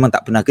 Cuma aku memang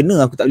tak pernah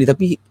kena, aku tak boleh.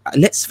 Tapi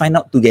let's find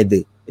out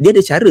together. Dia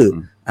ada cara.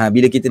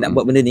 Bila kita nak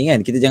buat benda ni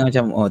kan, kita jangan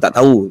macam tak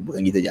tahu,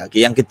 bukan gitu je.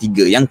 Okay, yang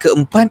ketiga. Yang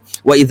keempat,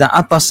 wa idza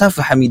atasa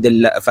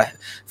fahamidillah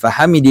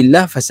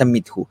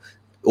fasammithu.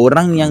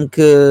 Orang yang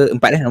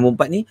keempat nombor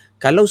 4 ni,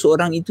 kalau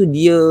seorang itu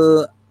dia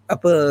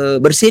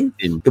bersin,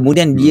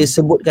 kemudian dia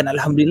sebutkan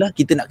alhamdulillah,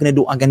 kita nak kena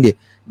doakan dia.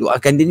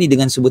 Doakan dia ni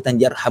dengan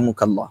sebutan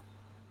yarhamukallah.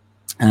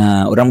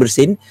 Orang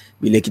bersin,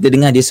 bila kita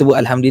dengar dia sebut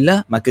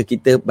alhamdulillah, maka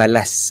kita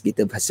balas,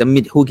 kita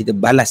fasammithu, kita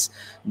balas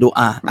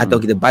doa atau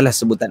kita balas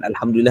sebutan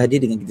alhamdulillah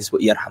dia dengan kita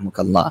sebut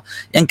yarhamukallah.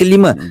 Yang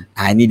kelima,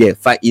 ini dia,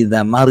 fa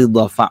idza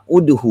marida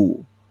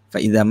fa'udhu.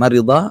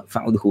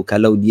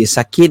 Kalau dia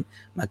sakit,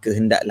 maka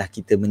hendaklah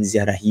kita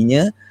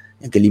menziarahinya.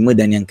 Yang kelima.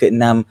 Dan yang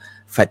keenam,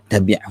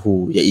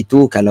 fattabi'hu,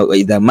 iaitu kalau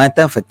idza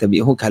mata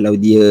fattabi'hu, kalau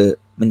dia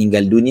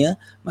meninggal dunia,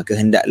 maka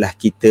hendaklah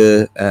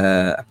kita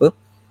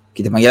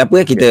kita panggil apa,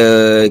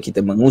 kita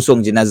mengusung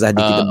jenazah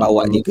dia, kita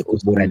bawa dia ke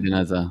kuburan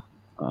jenazah.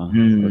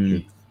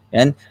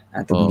 Kan,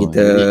 ataupun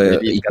kita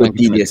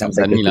ikuti dia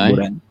sampai ke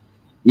kuburan.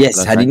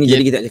 Yes, hari ni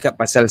jadi kita cakap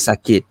pasal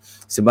sakit.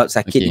 Sebab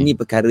sakit ini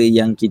perkara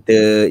yang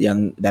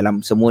dalam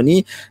semua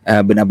ni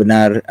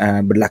benar-benar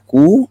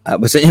berlaku.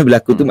 Maksudnya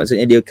berlaku tu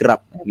maksudnya dia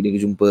kerap, dia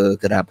jumpa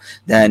kerap.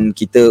 Dan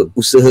kita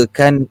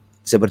usahakan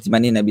seperti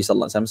mana Nabi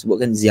sallallahu alaihi wasallam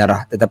sebutkan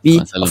ziarah.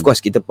 Tetapi of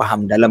course kita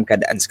faham dalam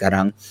keadaan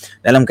sekarang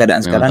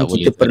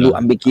kita perlu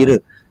ambil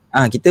kira.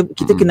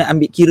 Kita kena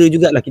ambil kira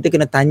jugalah. Kita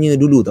kena tanya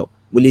dulu tau,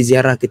 boleh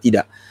ziarah ke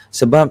tidak.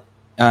 Sebab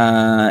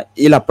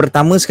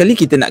pertama sekali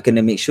kita nak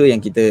kena make sure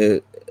yang kita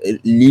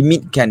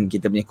limitkan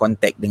kita punya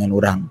kontak dengan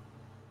orang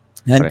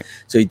kan.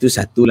 So itu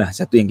satu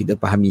yang kita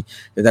fahami.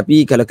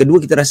 Tetapi kalau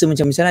kedua, kita rasa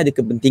macam misalnya ada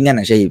kepentingan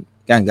lah, Syahib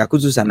kan, aku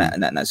susah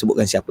nak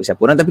sebutkan siapa-siapa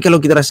orang, tapi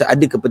kalau kita rasa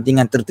ada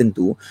kepentingan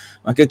tertentu,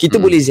 maka kita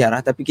boleh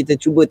ziarah, tapi kita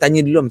cuba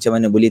tanya dulu macam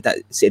mana, boleh tak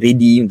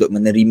ready untuk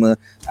menerima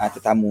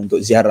tetamu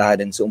untuk ziarah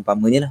dan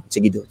seumpamanya lah, macam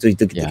gitu. So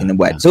itu kita kena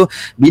buat. So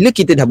bila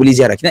kita dah boleh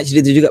ziarah, kita nak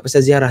cerita juga pasal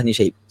ziarah ni,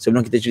 Syahib.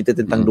 Sebelum kita cerita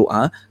tentang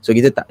doa, so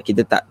kita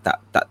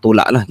tak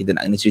tolak lah, kita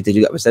nak kena cerita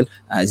juga pasal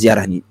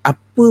ziarah ni.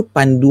 Apa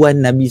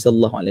panduan Nabi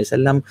SAW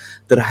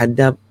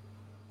terhadap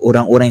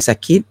orang-orang yang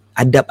sakit,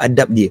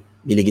 adab-adab dia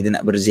bila kita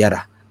nak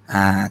berziarah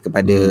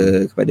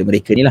kepada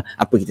mereka ni lah,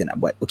 apa kita nak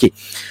buat. Okey,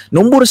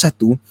 nombor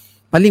satu,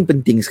 paling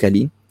penting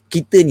sekali,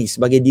 kita ni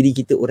sebagai diri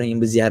kita orang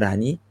yang berziarah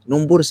ni,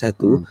 nombor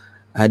satu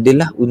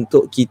adalah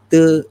untuk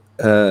kita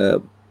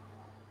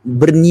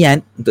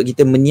berniat, untuk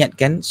kita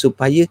meniatkan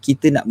supaya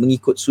kita nak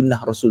mengikut sunnah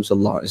Rasul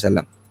sallallahu alaihi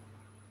wasallam.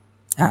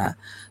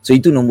 So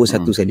itu nombor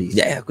satu sekali.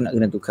 Sekejap aku nak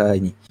kena tukar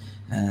ni.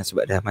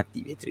 Sebab dah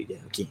mati bateri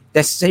dia. Okey.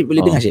 Test, Syed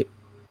boleh dengar, Syed?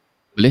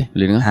 Boleh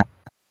dengar.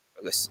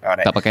 Bagus.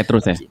 Alright. Tak pakai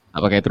terus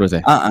Tak pakai terus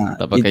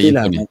tak pakai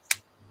earphone ni.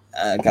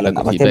 Kalau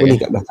nak pakai boleh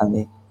kat belakang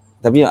ni.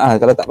 Tapi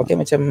kalau tak pakai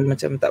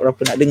macam tak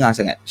berapa nak dengar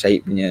sangat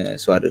Syed punya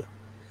suara.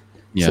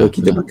 So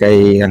kita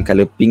pakai yang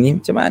color pink ni,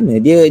 macam mana?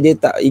 Dia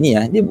tak ini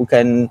dia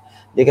bukan,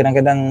 dia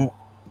kadang-kadang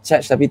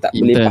charge tapi tak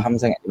boleh faham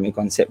sangat dia punya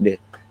konsep dia.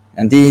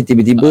 Nanti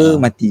tiba-tiba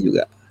mati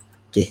juga.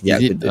 Okey,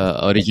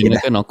 original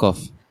ke knock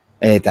off?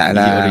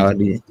 Taklah.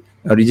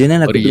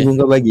 Original aku tunggu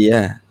kau bagi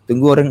lah.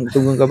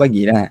 Tunggu kau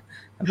bagi lah.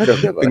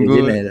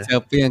 Tunggu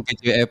siapa yang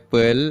kerja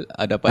Apple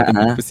dapat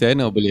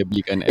 20% boleh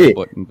belikan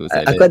AirPod untuk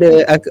saya.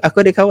 Aku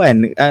ada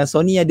kawan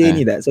Sony ada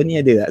ni tak?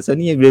 Sony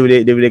dia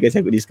boleh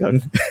kasi aku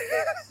diskaun.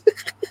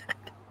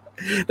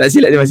 Tak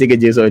silap dia masih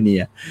kerja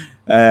Sony lah.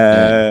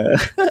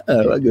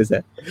 Bagus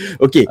lah.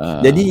 Okey,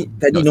 jadi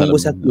tadi nombor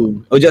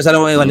satu. Jawab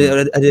salam.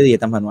 Ada ya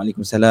tambahan.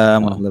 Waalaikumsalam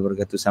warahmatullahi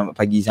wabarakatuh. Selamat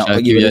pagi.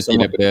 Selamat pagi kepada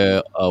semua. Daripada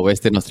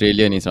Western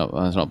Australia ni.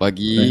 Selamat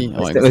pagi.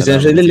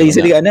 Western Australia lagi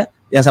sedikit anda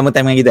yang sama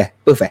time dengan kita.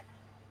 Perfect.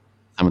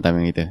 Sama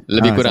time dengan kita.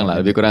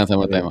 Lebih kurang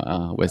sama time.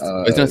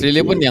 Western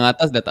Australia pun yang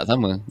atas dah tak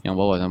sama, yang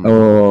bawah sama.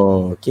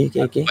 Okey.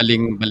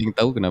 Paling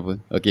tahu kenapa.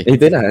 Okey.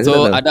 Itulah.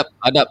 So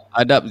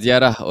adab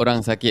ziarah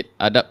orang sakit.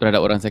 Adab terhadap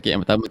orang sakit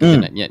yang pertama, kita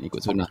nak niat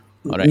ikut sunnah.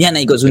 Alright. Niat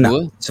nak ikut sunnah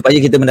supaya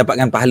kita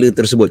mendapatkan pahala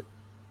tersebut.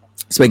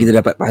 Supaya kita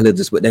dapat pahala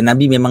tersebut. Dan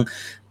Nabi memang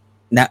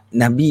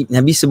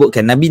Nabi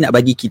sebutkan, Nabi nak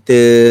bagi kita,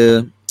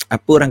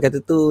 apa orang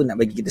kata tu, nak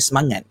bagi kita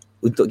semangat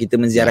untuk kita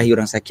menziarahi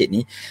orang sakit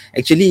ni.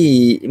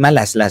 Actually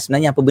malas lah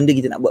sebenarnya, apa benda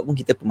kita nak buat pun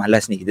kita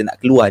pemalas ni, kita nak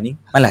keluar ni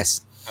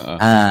malas.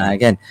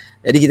 Kan.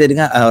 Jadi kita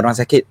dengar orang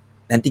sakit,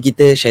 nanti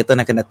syaitan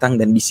akan datang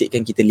dan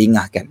bisikkan kita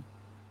lengahkan.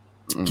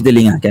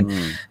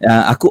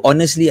 Aku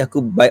honestly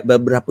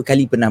beberapa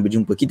kali pernah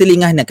berjumpa. Kita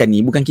lengahkan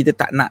ni bukan kita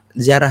tak nak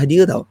ziarah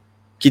dia tau.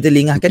 Kita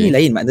lengahkan ni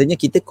lain, maknanya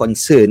kita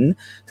concern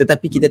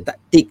tetapi kita tak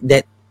take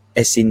that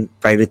as in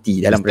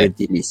priority dalam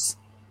priority list.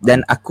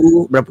 Dan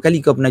aku berapa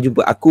kali kau pernah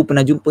jumpa? Aku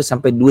pernah jumpa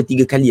sampai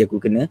 2-3 kali aku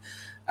kena.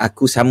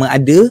 Aku sama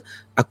ada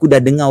aku dah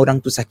dengar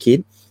orang tu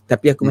sakit,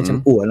 tapi aku macam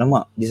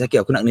alamak dia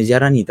sakit, aku nak kena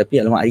ziarah ni, tapi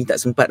alamak hari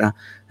tak sempat lah.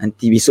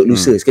 Nanti besok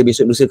lusa. Sekali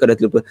besok lusa kau dah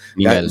terlupa.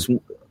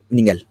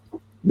 Meninggal.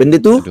 Benda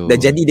tu dah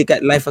jadi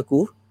dekat live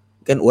aku.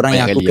 Kan orang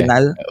yang aku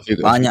kenal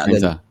banyak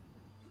kali.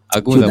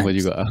 Aku sama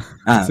juga.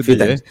 Few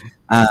times.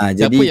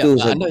 Jadi tu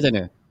anda macam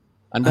mana?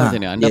 Anda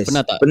macam mana? Anda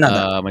pernah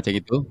tak macam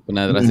itu?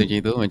 Pernah rasa macam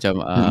itu? Macam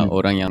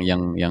orang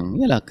yang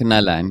yalah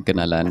kenalan.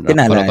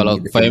 Kalau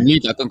gitu. Family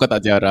takkan kau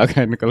tak ziarah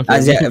kan? Kalau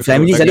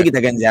family selalu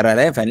kita akan ziarah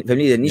lah.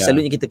 Family ni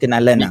selalunya kita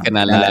kenalan lah.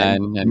 Kenalan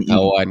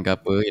kawan ke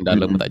apa yang dah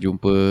lama tak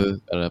jumpa.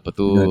 Kalau apa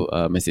tu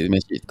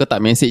message. Kau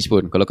tak message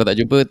pun. Kalau kau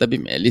tak jumpa tapi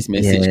at least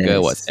message ke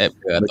WhatsApp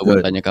ke ataupun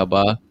tanya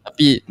khabar.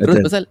 Tapi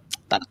terus pasal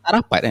tak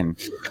rapat kan.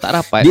 Tak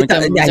rapat dia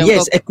macam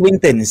yes,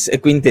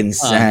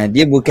 acquaintance.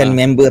 Dia bukan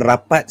member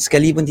rapat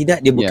sekali pun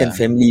tidak, dia bukan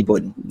family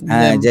pun.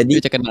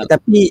 Jadi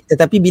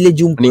tetapi bila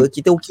jumpa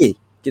kita okey.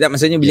 Kita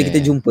maksudnya bila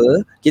kita jumpa,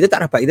 kita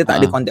tak rapat, kita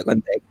tak ada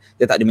kontak-kontak,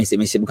 kita tak ada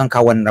mesej-mesej, bukan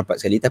kawan rapat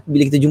sekali, tapi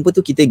bila kita jumpa tu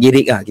kita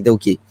gerik kita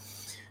okey.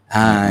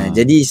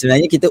 Jadi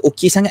sebenarnya kita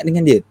okey sangat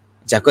dengan dia.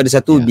 Macam aku ada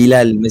satu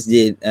Bilal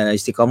Masjid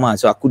Istiqamah.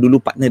 So aku dulu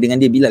partner dengan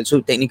dia Bilal.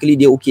 So technically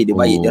dia okey, dia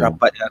baik, dia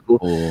rapat dengan aku.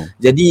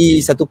 Jadi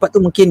satu part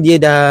tu mungkin dia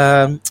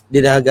dah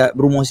agak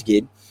berumur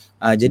sikit.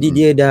 Jadi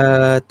dia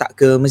dah tak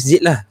ke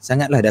masjid lah,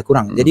 sangatlah dah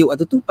kurang. Jadi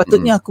waktu tu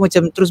patutnya aku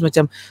macam terus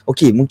macam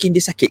okey, mungkin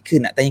dia sakit ke,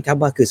 nak tanya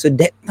khabar ke. So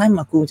that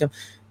time aku macam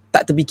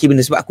tak terfikir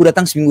benda, sebab aku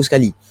datang seminggu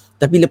sekali.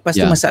 Tapi lepas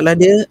tu masalah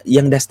dia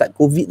yang dah start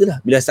COVID tu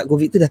lah. Bila start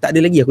COVID tu dah tak ada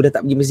lagi, aku dah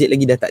tak pergi masjid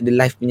lagi, dah tak ada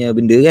live punya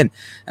benda kan,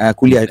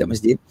 kuliah dekat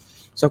masjid.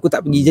 So aku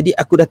tak pergi. Jadi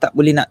aku dah tak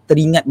boleh nak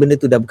teringat benda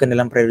tu, dah bukan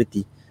dalam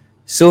priority.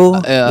 So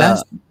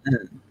last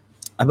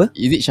apa?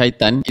 Is it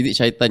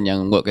syaitan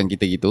yang buatkan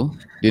kita gitu?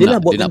 Dia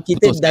nak buatkan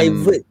kita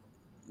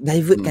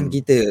divertkan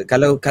kita.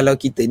 Kalau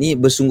kita ni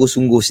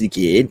bersungguh-sungguh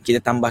sedikit, kita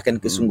tambahkan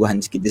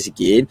kesungguhan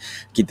sikit,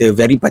 kita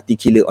very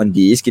particular on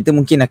this, kita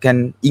mungkin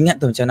akan ingat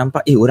tu macam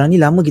nampak orang ni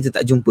lama kita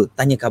tak jumpa,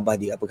 tanya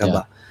khabar dia, apa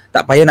khabar.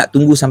 Tak payah nak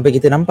tunggu sampai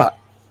kita nampak.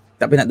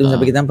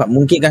 Sampai kita nampak.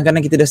 Mungkin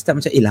kadang-kadang kita dah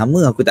start macam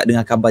lama aku tak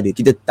dengar khabar dia.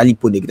 Kita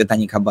telefon dia, kita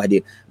tanya khabar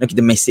dia, dan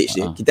kita message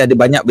dia. Kita ada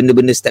banyak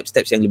benda-benda steps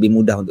yang lebih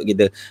mudah untuk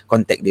kita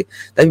contact dia.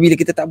 Tapi bila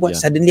kita tak buat,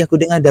 suddenly aku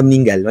dengar dah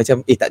meninggal.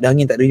 Macam tak ada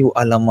angin, tak ada riuh.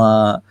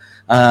 Alamak,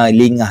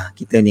 lengah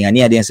kita ni.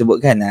 Ni ada yang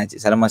sebutkan, Cik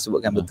Salamah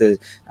sebutkan betul.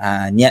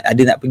 Niat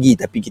ada nak pergi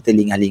tapi kita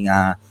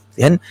lengah-lengah.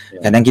 Kan?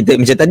 Kadang kita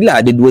macam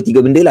tadilah ada 2-3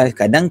 benda lah.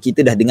 Kadang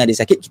kita dah dengar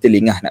dia sakit, kita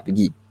lengah nak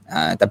pergi.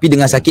 Tapi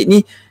dengar sakit ni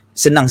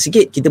senang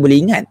sikit, kita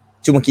boleh ingat.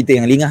 Cuma kita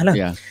yang lengah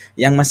lah.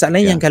 Yang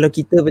masalahnya yang kalau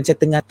kita macam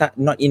tengah tak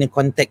not in a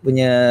contact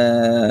punya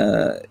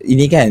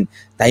ini kan,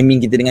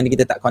 timing kita dengan dia,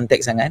 kita tak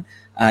contact sangat,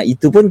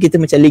 itu pun kita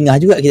macam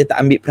lengah juga, kita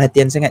tak ambil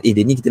perhatian sangat.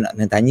 Dia ni kita nak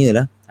tanya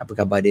lah apa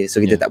khabar dia.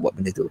 So kita tak buat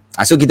benda tu.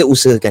 So kita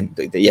usahakan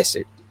untuk kita. Yes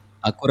sir.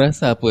 Aku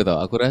rasa apa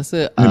tau? Aku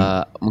rasa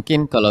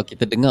mungkin kalau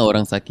kita dengar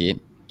orang sakit,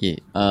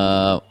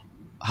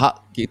 hak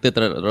kita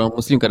terhadap orang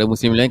Muslim kepada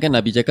Muslim lain kan,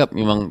 Nabi cakap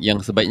memang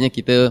yang sebaiknya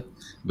kita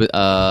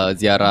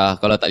ziarah.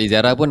 Kalau tak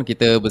ziarah pun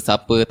kita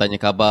bersapa, tanya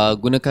khabar,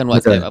 gunakan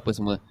WhatsApp apa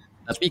semua.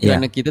 Tapi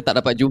kerana kita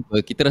tak dapat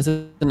jumpa, kita rasa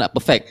nak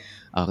perfect.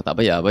 Aku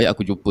tak payah, baik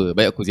aku jumpa,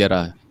 baik aku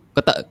ziarah.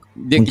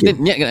 Kita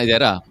niat nak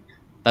ziarah,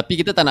 tapi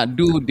kita tak nak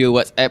do dia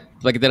WhatsApp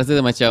sebab kita rasa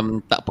macam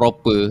tak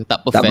proper, tak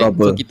perfect.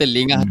 So kita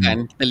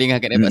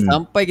lengahkan effort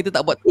sampai kita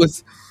tak buat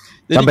terus.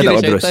 Jadi sampai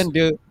kira syaitan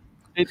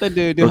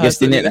dia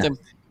hasut dia macam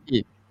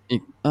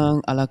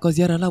alah kau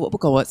ziarah lah, buat apa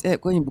kau WhatsApp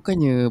kau ni,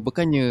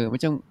 bukannya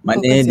macam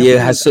maknanya dia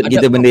hasut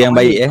kita benda yang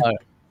baik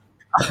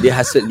dia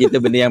hasut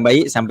kita benda yang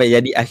baik sampai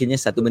jadi akhirnya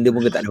satu benda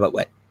pun kita tak dapat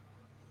buat.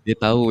 Dia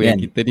tahu yang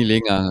kita ni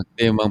lengah,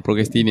 kita memang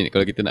procrastinate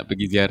kalau kita nak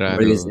pergi ziarah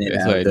tu.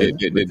 That's why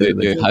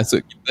dia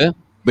hasut kita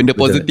benda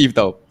positif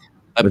tau.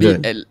 Tapi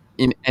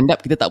end up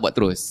kita tak buat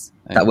terus.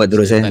 Tak buat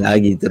terus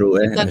lagi teruk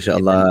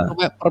masya-Allah.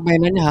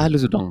 Permainannya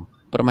halus dong.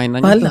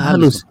 Permainannya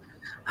halus.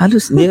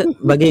 Halus, dia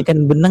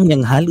bagaikan benang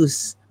yang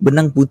halus,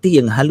 benang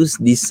putih yang halus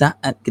di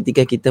saat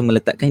ketika kita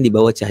meletakkan di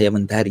bawah cahaya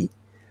mentari.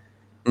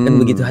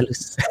 Dan begitu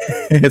halus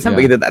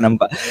sampai kita tak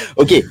nampak.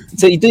 Okay,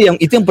 so itu yang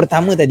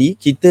pertama tadi.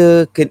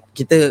 Kita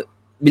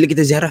bila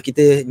kita ziarah,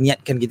 kita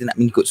niatkan kita nak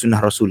mengikut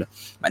sunnah Rasul.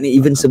 Maknanya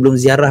even sebelum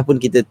ziarah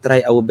pun kita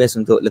try our best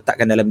untuk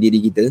letakkan dalam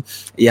diri kita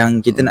yang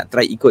kita nak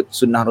try ikut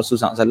sunnah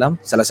Rasul SAW.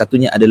 Salah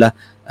satunya adalah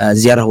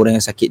ziarah orang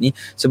yang sakit ni.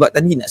 Sebab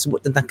tadi nak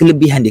sebut tentang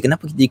kelebihan dia.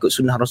 Kenapa kita ikut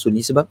sunnah Rasul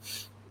ni? Sebab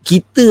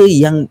kita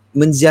yang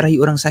menziarahi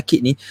orang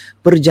sakit ni,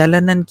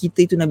 perjalanan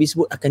kita itu Nabi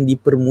sebut akan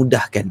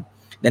dipermudahkan.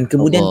 Dan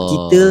kemudian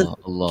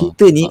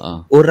kita ni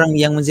orang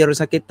yang menziarah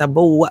sakit,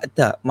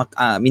 tabawwa'ta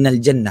minal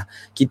jannah,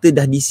 kita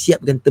dah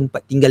disiapkan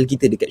tempat tinggal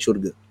kita dekat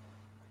syurga.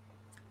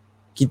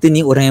 Kita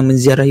ni orang yang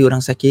menziarahi orang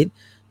sakit,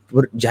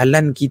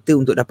 jalan kita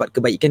untuk dapat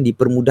kebaikan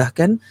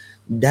dipermudahkan,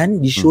 dan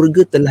di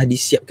syurga telah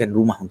disiapkan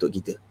rumah untuk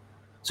kita.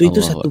 So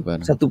itu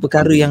satu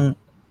perkara yang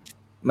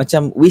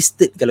macam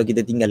wasted kalau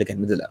kita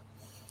tinggalkan, betul tak?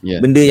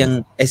 Benda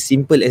yang as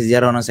simple as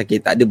ziarah orang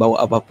sakit, tak ada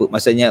bawa apa-apa.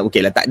 Maksudnya okey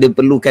lah, tak ada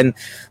perlukan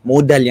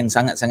modal yang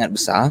sangat-sangat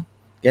besar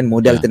kan,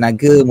 modal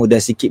tenaga, modal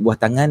sikit buah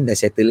tangan dah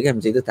settle kan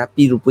macam itu,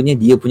 tapi rupanya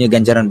dia punya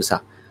ganjaran besar.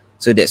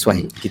 So that's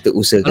why kita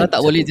usahakan. Kalau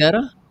tak boleh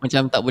ziarah,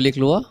 macam tak boleh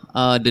keluar,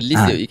 the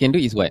least that you can do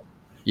is what?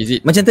 Is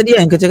it macam tadi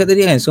kan, kau cakap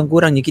tadi kan,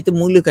 sekurang-kurangnya kita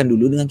mulakan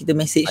dulu dengan kita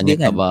message dia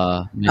kan,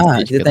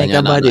 kita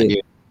tanya khabar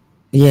dia.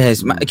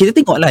 Yes, kita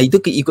tengoklah itu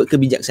ikut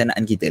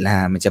kebijaksanaan kita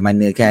lah, macam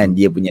mana kan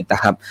dia punya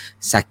tahap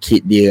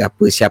sakit dia,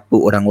 apa, siapa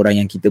orang-orang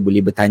yang kita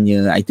boleh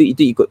bertanya, itu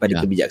ikut pada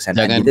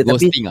kebijaksanaan jangan kita.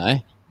 Ghosting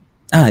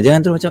Jangan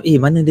terus macam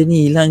mana dia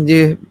ni hilang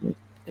je,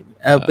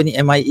 ni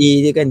MIA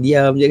je kan,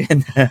 diam je kan.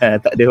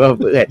 Tak ada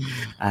apa-apa kan.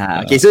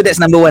 Okay, so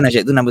that's number one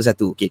Asyik, tu number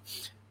satu. Okay,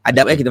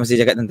 adab kita masih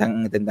cakap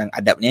tentang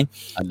adab ni.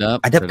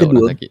 Adab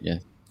kedua sakit,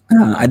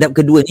 adab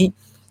kedua ni,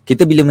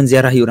 kita bila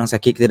menziarahi orang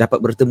sakit, kita dapat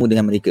bertemu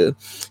dengan mereka,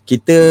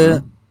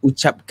 kita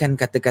ucapkan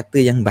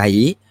kata-kata yang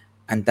baik,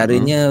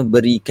 antaranya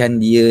berikan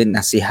dia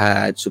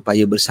nasihat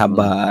supaya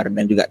bersabar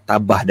dan juga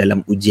tabah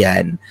dalam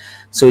ujian.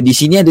 So di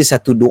sini ada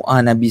satu doa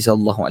Nabi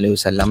SAW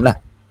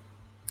lah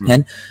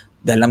kan,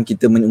 dalam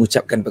kita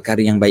mengucapkan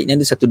perkara yang baik ni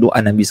ada satu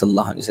doa Nabi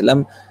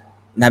SAW.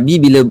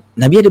 Nabi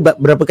ada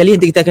beberapa kali,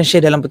 nanti kita akan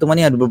share dalam pertemuan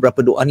ni, ada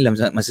beberapa doa ni dalam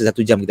masa 1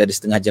 jam, kita ada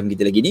setengah jam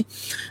kita lagi ni.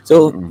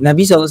 So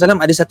Nabi SAW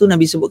ada satu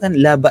Nabi sebutkan,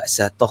 la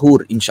ba'sa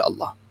tahur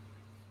insyaAllah.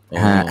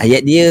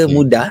 Ayat dia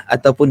mudah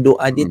ataupun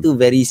doa dia tu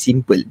very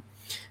simple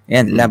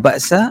kan, la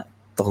ba'sa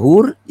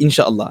tahur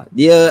insyaAllah.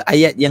 Dia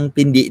ayat yang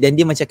pendek dan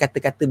dia macam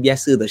kata-kata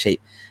biasa tau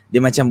Syahid. Dia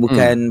macam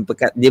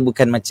dia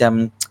bukan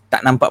macam,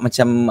 tak nampak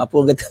macam apa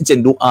orang kata, macam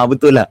doa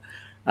betul lah.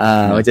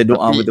 Macam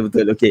doa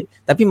betul-betul. Okay,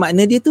 tapi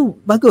makna dia tu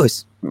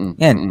bagus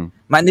kan.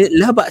 Makna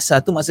la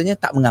ba'sa tu maksudnya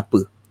tak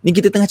mengapa. Ni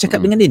kita tengah cakap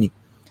dengan dia ni,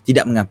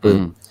 tidak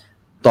mengapa.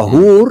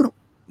 Tahur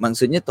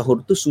maksudnya,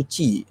 tahur tu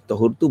suci,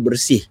 tahur tu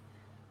bersih.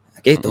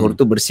 Okay, tahur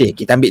tu bersih.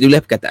 Kita ambil dulu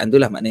perkataan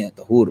tu lah, maknanya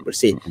tahur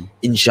bersih.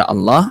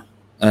 InsyaAllah,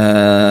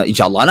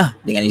 InsyaAllah lah,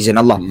 dengan izin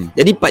Allah.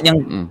 Jadi part yang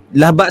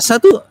la ba'sa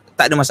tu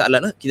tak ada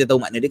masalah lah, kita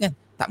tahu makna dia kan,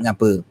 tak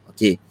mengapa.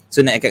 Okay,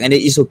 so nak ikat dengan dia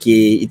is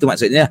okay, itu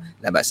maksudnya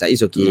la ba'sa is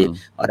okay.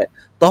 Alright,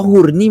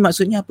 tahur ni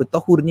maksudnya apa?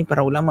 Tahur ni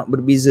para ulama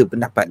berbeza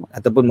pendapat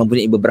ataupun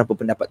mempunyai beberapa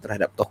pendapat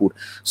terhadap tahur.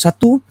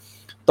 Satu,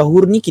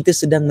 tahur ni kita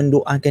sedang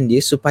mendoakan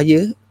dia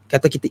supaya,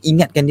 kata kita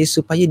ingatkan dia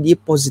supaya dia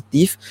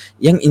positif,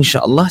 yang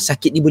insyaAllah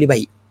sakit ni boleh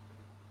baik.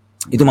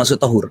 Itu maksud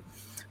tahur.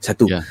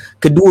 Satu.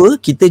 Kedua,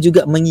 kita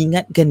juga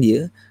mengingatkan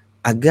dia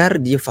agar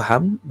dia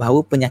faham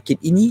bahawa penyakit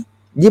ini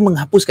dia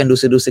menghapuskan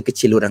dosa-dosa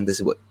kecil orang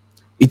tersebut.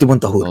 Itu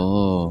pun tahur.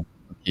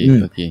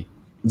 Okay.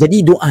 Jadi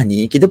doa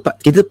ni kita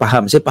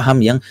faham, saya faham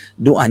yang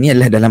doa ni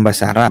adalah dalam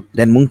bahasa Arab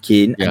dan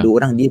mungkin ada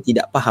orang dia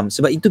tidak faham.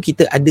 Sebab itu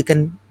kita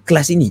adakan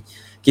kelas ini.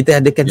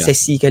 Kita adakan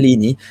sesi kali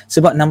ini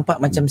sebab nampak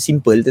macam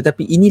simple,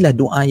 tetapi inilah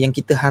doa yang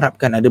kita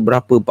harapkan. Ada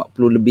berapa, 40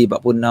 lebih,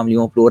 46,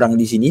 50 orang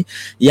di sini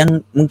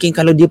yang mungkin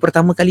kalau dia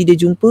pertama kali dia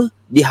jumpa,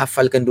 dia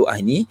hafalkan doa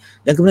ini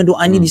dan kemudian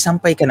doa ini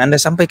disampaikan, anda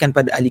sampaikan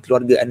pada ahli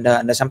keluarga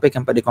anda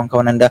sampaikan pada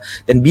kawan-kawan anda,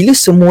 dan bila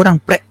semua orang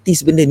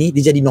praktis benda ni,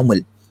 dia jadi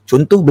normal.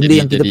 Contoh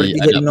benda yang kita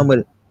praktis jadi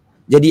normal.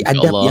 Jadi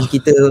adab yang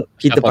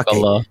kita pakai.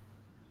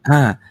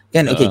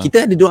 Kan, okey,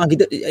 kita ada doa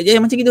kita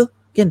yang macam gitu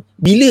kan.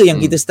 Bila yang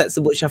kita start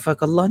sebut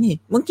syafakallah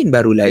ni, mungkin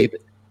barulah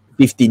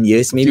 15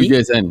 years maybe. Few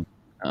years kan.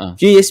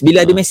 Few years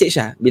bila ada message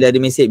lah. Bila ada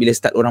message, bila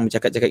start orang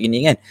bercakap-cakap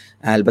gini kan.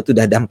 Lepas tu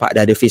dah nampak,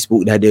 dah ada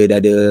Facebook, dah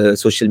ada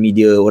social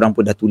media, orang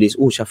pun dah tulis,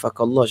 oh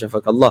syafakallah.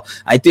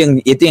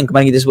 Itu yang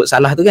kemarin kita sebut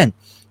salah tu kan.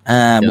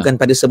 Bukan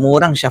pada semua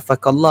orang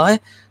syafakallah.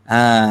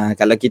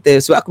 Kalau kita,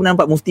 sebab aku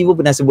nampak mufti pun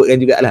pernah sebutkan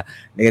jugalah.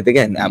 Dia kata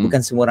kan, bukan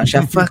semua orang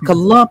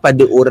syafakallah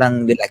pada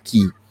orang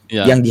lelaki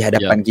yang di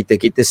hadapan kita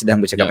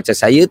sedang bercakap. Macam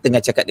saya tengah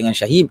cakap dengan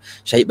Syahib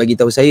bagi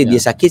tahu saya dia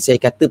sakit, saya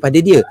kata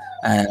pada dia,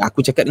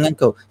 aku cakap dengan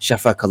kau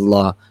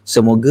syafakallah,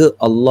 semoga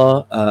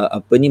Allah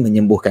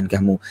menyembuhkan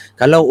kamu.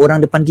 Kalau orang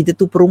depan kita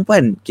tu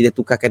perempuan, kita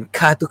tukarkan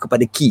ka tu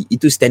kepada ki,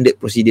 itu standard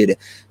prosedur dia.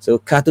 So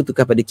ka tu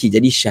tukar pada ki,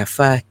 jadi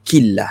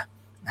syafakillah.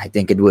 Itu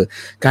yang kedua.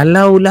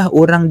 Kalaulah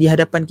orang di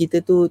hadapan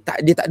kita tu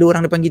dia tak ada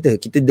orang depan kita,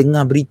 kita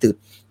dengar berita.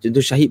 Contoh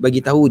Syahid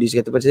bagi tahu,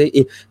 dia kata pada saya,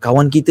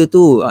 kawan kita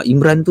tu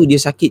Imran tu dia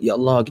sakit, ya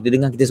Allah, kita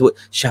dengar, kita sebut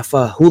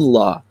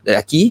syafahullah.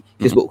 Lelaki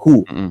kita sebut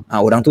hu.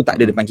 Orang tu tak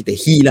ada depan kita,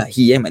 he lah,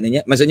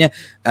 maksudnya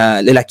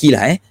lelaki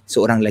lah,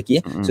 seorang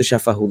lelaki. So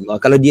syafahullah.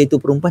 Kalau dia itu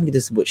perempuan,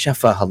 kita sebut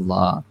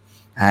syafahallah.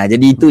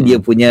 Jadi itu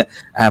dia punya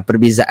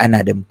perbezaan.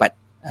 Ada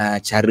 4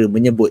 cara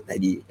menyebut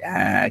tadi.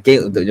 Okay,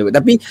 untuk menyebut.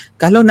 Tapi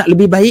kalau nak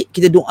lebih baik,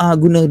 kita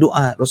guna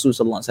doa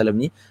Rasulullah SAW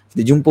ni.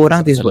 Kita jumpa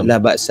orang, kita sebut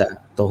la ba'sa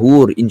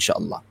tahur,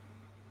 insyaAllah.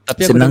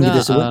 Tapi senang aku dengar,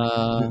 kita sebut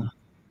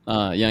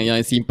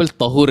yang simple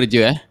tahur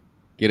je.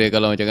 Kira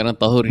kalau macam kadang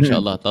tahur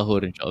insyaAllah,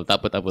 tahur insyaAllah,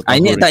 tak apa.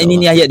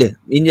 Ini ayat dia.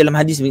 Ini dalam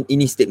hadis,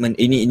 ini statement,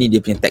 ini dia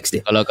punya teks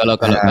dia.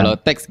 Kalau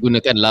teks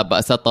gunakan la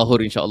ba'sa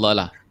tahur insyaAllah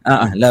lah.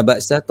 La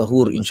ba'sa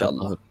tahur,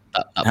 insyaAllah.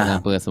 Tak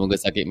apa. Semoga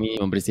sakit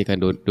ni membersihkan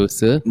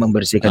dosa.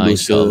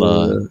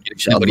 InsyaAllah.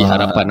 Kita beri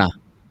harapan lah.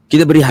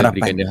 Kita beri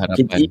harapan.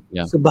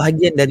 Ya.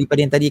 Sebahagian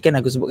daripada yang tadi kan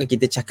aku sebutkan,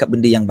 kita cakap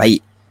benda yang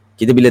baik.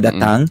 Kita bila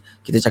datang,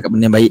 kita cakap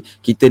benda yang baik,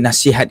 kita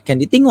nasihatkan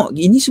dia. Tengok,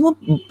 ini semua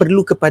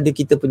perlu kepada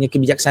kita punya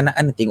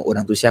kebijaksanaan. Tengok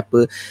orang tu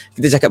siapa.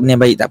 Kita cakap benda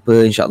yang baik, tak apa,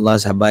 insyaAllah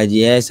sabar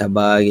je,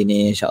 sabar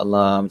gini,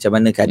 insyaAllah macam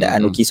mana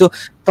keadaan. Okay, so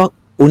talk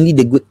only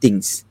the good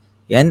things,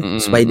 kan,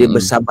 supaya dia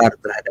bersabar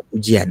terhadap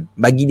ujian.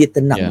 Bagi dia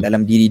tenang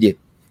dalam diri dia.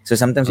 So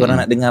sometimes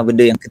orang nak dengar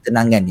benda yang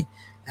ketenangan ni.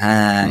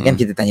 Kan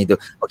kita tanya itu.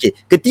 Okey,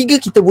 ketiga,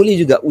 kita boleh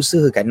juga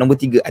usahakan, nombor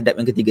 3, adab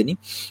yang ketiga ni,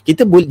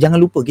 kita boleh, jangan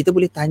lupa, kita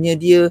boleh tanya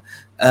dia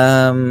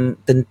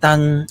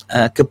tentang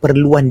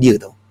keperluan dia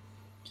tau.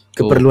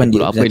 Keperluan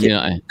dia. Apa dia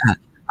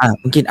nak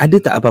mungkin ada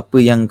tak apa-apa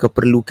yang kau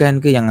perlukan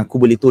ke, yang aku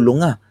boleh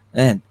tolong lah,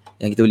 kan?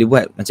 Yang kita boleh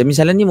buat. Macam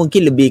misalnya ni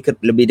mungkin lebih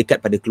dekat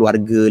pada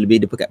keluarga,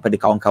 lebih dekat pada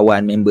kawan-kawan,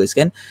 members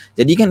kan.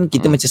 Jadi kan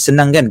kita macam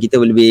senang kan, kita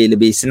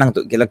lebih senang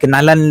tu. Kalau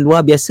kenalan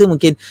luar biasa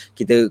mungkin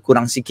kita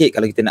kurang sikit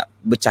kalau kita nak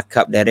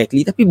bercakap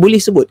directly, tapi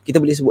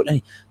kita boleh sebut lah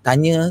ni.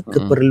 Tanya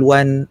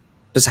keperluan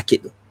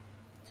pesakit tu.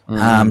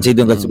 Macam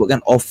itu yang kau sebut kan,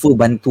 offer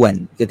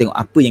bantuan. Kita tengok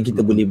apa yang kita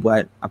boleh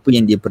buat, apa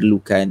yang dia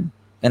perlukan,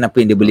 kan, apa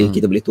yang dia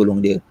kita boleh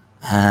tolong dia.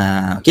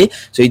 Okay,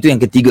 so itu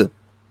yang ketiga.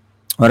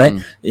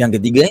 Alright, yang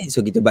ketiga so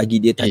kita bagi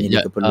dia, tanya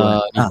dia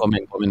keperluan.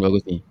 Ni komen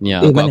bagus ni. Ni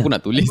aku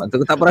nak tulis.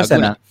 Aku tak perasan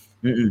lah.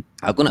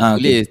 Aku nak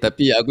tulis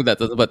tapi aku tak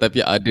sempat,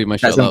 tapi ada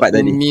masya-Allah.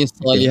 Umi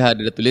Salihah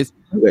dia dah tulis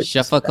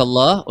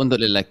syafakallah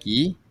untuk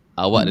lelaki,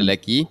 awak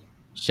lelaki,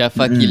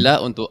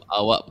 syafakillah untuk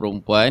awak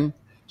perempuan,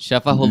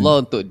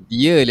 syafahullah untuk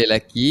dia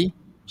lelaki,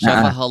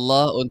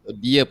 syafahallah untuk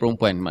dia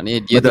perempuan.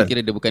 Maknanya dia tu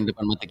kira dia bukan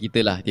depan mata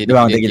kita lah. Dia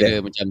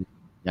kira macam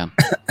yang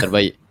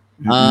terbaik.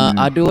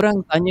 Ada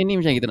orang tanya ni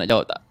macam kita nak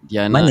jawab tak?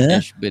 Diana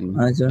Ashburn.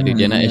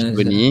 Diana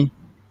Ashburn ni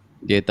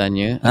dia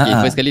tanya. Okay,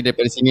 first kali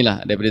daripada sini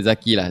lah, daripada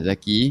Zaki lah.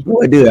 Zaki.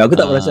 Ada, aku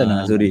tak perasan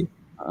lah, sorry.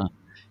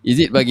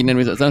 Is it baginda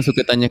Nabi SAW suka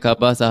tanya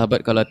khabar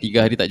sahabat kalau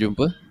 3 hari tak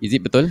jumpa? Is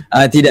it betul?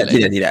 Tidak.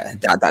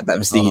 Tak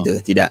mesti gitu.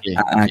 Tidak.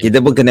 Kita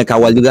pun kena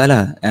kawal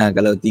jugalah.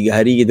 Kalau 3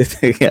 hari kita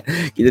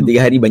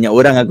 3 hari, banyak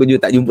orang aku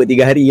juga tak jumpa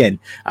 3 hari kan.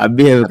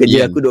 Habis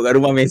kerja aku duduk kat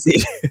rumah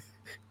mesej.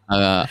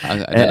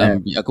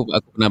 Aku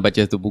pernah baca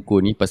satu buku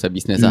ni pasal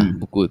bisnes lah,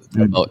 buku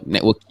about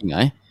networking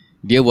lah.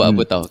 Dia buat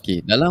apa tau?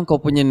 Okay, dalam kau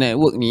punya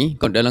network ni,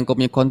 dalam kau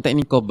punya contact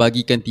ni, kau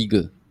bagikan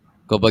 3.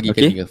 Kau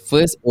bagikan 3.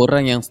 First,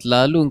 orang yang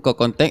selalu kau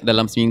contact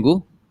dalam seminggu,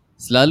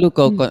 selalu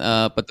kau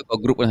kau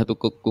grupkan satu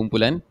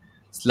kumpulan,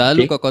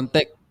 selalu kau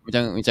contact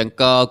macam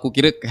aku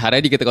kira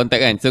hari kita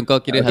contact kan. So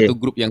kau kira satu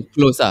group yang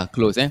close.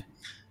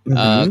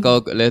 Kau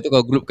lepas tu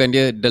kau grupkan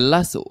dia, the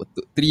last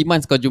 3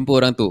 months kau jumpa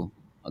orang tu,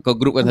 kau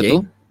grupkan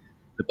satu.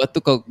 Lepas tu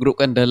kau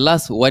grupkan the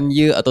last 1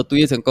 year atau 2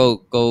 years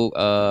kau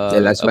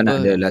the last one,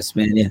 the last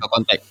man ni kau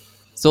contact.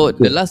 So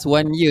the last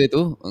 1 year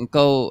tu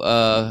engkau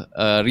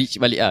reach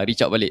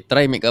out balik.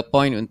 Try make a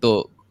point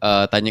untuk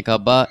tanya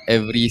khabar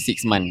every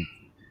 6 month.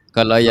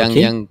 Kalau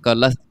yang kau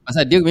last,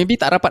 pasal dia maybe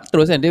tak rapat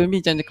terus kan, dia maybe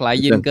macam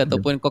klien ke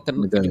ataupun kau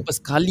kena jumpa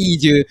sekali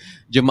je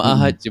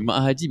jemaah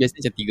haji biasanya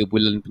macam 3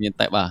 bulan punya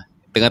type lah.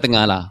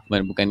 Tengah-tengah lah,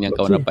 bukan yang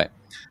kau rapat.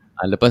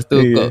 Lepas tu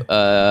kau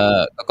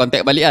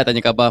contact balik lah,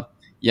 tanya khabar.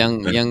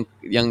 Yang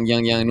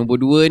nombor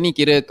 2 ni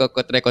kira kau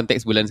try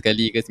contact sebulan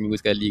sekali ke seminggu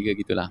sekali ke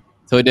gitulah.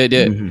 So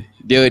dia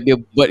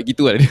buat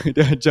gitu lah.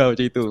 Dia ajar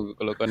macam itu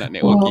kalau kau nak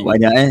networking.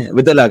 Banyak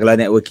betul lah kalau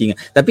networking.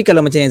 Tapi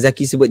kalau macam yang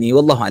Zaki sebut ni,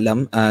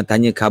 wallahualam,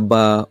 tanya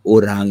khabar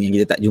orang yang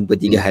kita tak jumpa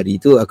 3 hari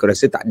tu, aku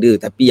rasa tak ada.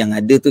 Tapi yang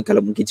ada tu, kalau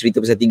mungkin cerita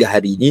pasal 3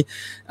 hari ni,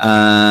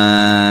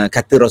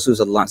 kata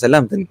Rasulullah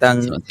SAW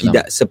tentang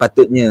tidak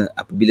sepatutnya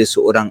apabila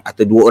seorang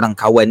atau 2 orang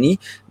kawan ni,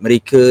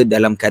 mereka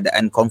dalam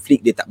keadaan konflik,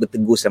 dia tak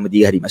bertegur selama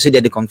 3 hari.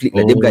 Maksudnya dia ada konflik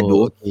lah, dia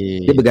bergaduh.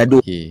 Dia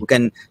bergaduh.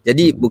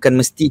 Bukan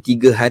mesti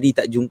 3 hari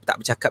tak jumpa, tak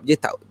bercakap je,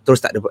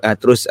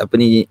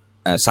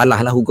 salah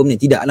lah hukum ni,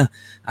 tidak lah.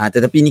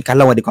 Tetapi ni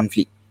kalau ada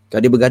konflik,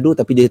 kalau dia bergaduh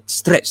tapi dia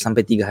stretch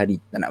sampai 3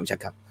 hari tak nak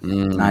bercakap,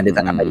 dia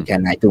tak nak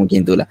balikan, itu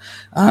mungkin itulah.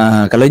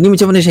 Kalau ini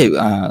macam mana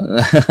Syahib?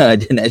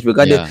 Dia nak explain,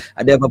 kau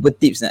ada apa-apa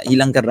tips nak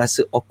hilangkan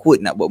rasa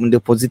awkward, nak buat benda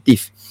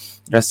positif,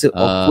 nak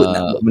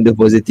buat benda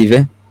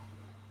positif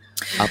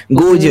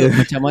Go je.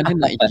 Macam mana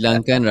nak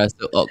hilangkan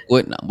rasa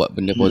awkward nak buat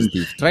benda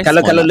positif? Try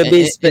Kalau small lah.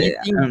 lebih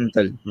Anything,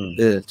 betul.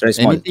 Try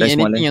small.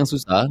 anything yang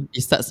susah,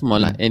 start small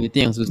lah.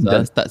 Anything yang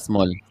susah, start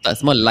small. Start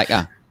small, like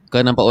Kau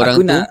nampak orang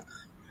Aku tu, nak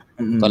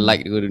kau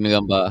like dia guna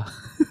gambar.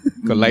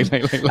 Kau like.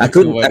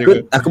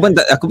 Aku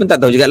pun tak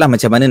tahu jugalah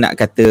macam mana nak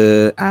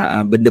kata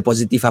benda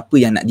positif apa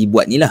yang nak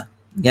dibuat ni lah.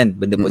 Kan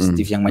benda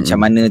positif yang macam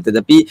mana,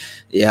 tetapi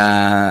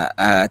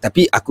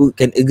tapi aku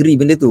can agree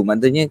benda tu.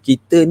 Maksudnya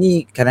kita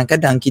ni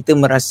kadang-kadang kita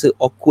merasa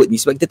awkward ni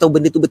sebab kita tahu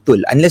benda tu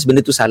betul, unless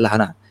benda tu salah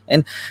lah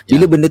kan.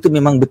 Bila benda tu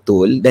memang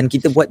betul dan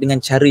kita buat dengan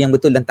cara yang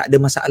betul dan tak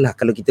ada masalah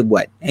kalau kita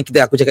buat,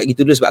 aku cakap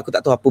gitu dulu sebab aku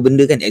tak tahu apa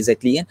benda kan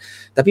exactly kan,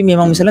 tapi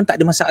memang misalnya tak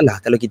ada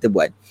masalah kalau kita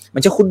buat.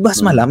 Macam khutbah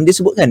semalam dia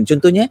sebutkan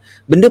contohnya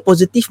benda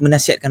positif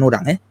menasihatkan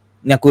orang.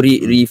 Ni aku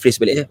rephrase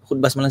balik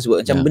khutbah semalam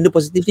sebut macam benda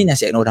positif ni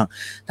nasihatkan orang.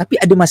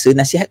 Tapi ada masa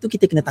nasihat tu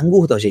kita kena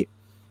tangguh tau Syed.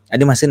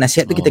 Ada masa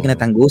nasihat tu kita kena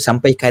tangguh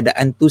sampai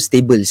keadaan tu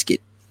stable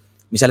sikit.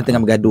 Misalnya tengah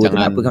bergaduh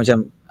tengah apa kan macam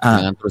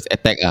jangan terus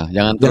attack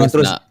Jangan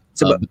terus nak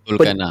sebab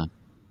betulkan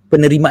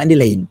penerimaan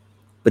dia lain.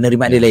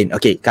 Penerimaan dia lain.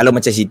 Okay, kalau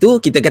macam situ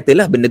kita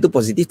katalah benda tu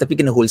positif tapi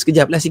kena hold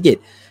sekejap lah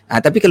sikit.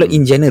 Tapi kalau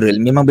in general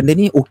memang benda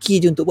ni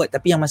okey je untuk buat,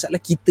 tapi yang masalah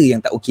kita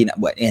yang tak okey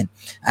nak buat kan.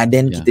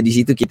 Then kita di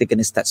situ kita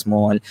kena start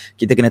small.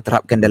 Kita kena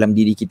terapkan dalam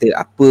diri kita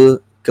apa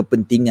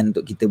kepentingan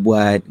untuk kita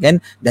buat kan,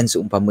 dan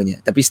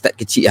seumpamanya. Tapi start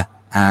kecil lah.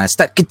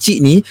 Start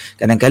kecil ni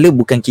kadang-kadang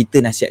bukan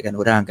kita nasihatkan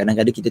orang,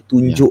 kadang-kadang kita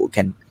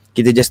tunjukkan.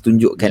 Kita just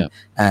tunjukkan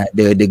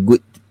the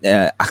good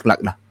akhlak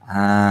lah.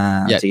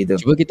 Macam gitu.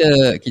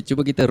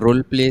 Cuba kita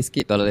role play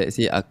sikit. Kalau let's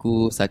say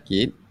aku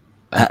sakit,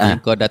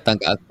 kau datang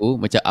kat aku,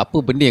 macam apa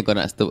benda yang kau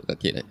nak stop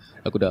kat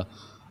aku dah.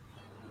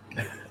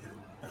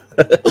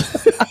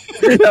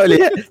 Tak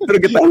boleh terus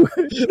ketawa.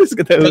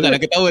 Jangan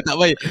nak ketawa, tak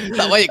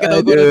baik ketawa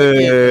kau dah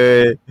sakit.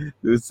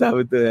 Susah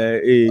betul.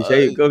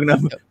 Syahid,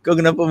 kau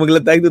kenapa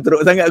menggeletar itu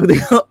teruk sangat aku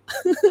tengok.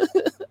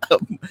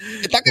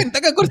 Takkan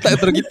kau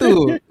start terus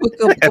gitu.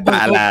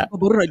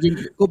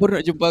 Kau baru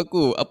nak jumpa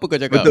aku. Apa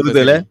kau cakap?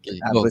 Betul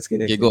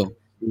Okay, go.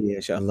 Ya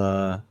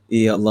Allah.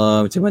 Ya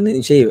Allah, macam mana ni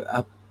Syahid?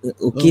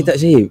 Okey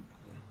tak Syahid?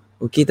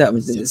 Okey tak?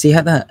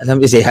 Sihat tak?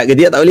 Sampai sihat ke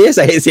dia tak boleh ya?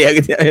 Sihat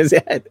ke dia?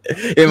 Sihat.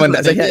 Memang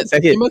tak sihat.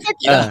 Sakit. Memang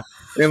sakit lah.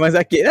 Memang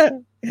sakit lah.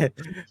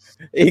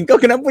 Kau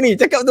kenapa ni?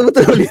 Cakap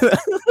betul-betul boleh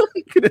tak?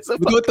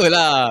 Betul-betul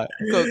lah.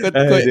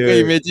 Kau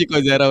imagine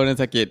kau ziarah orang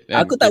sakit.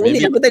 Aku tak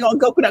boleh. Aku tengok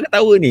engkau, aku nak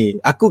ketawa ni.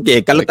 Aku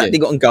kalau tak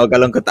tengok engkau,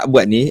 kalau engkau tak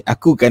buat ni,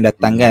 aku akan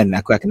datang kan.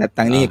 Aku akan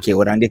datang ni.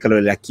 Orang dia kalau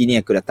lelaki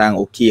ni, aku datang.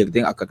 Aku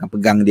tengok, aku akan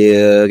pegang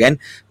dia kan.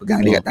 Pegang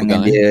dia kat tangan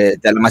dia.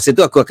 Dalam masa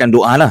tu aku akan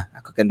doa lah.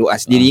 Aku akan doa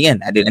sendiri kan.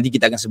 Nanti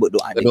kita akan sebut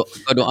doa dia.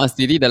 Kau doa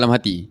sendiri dalam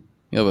hati?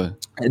 Apa?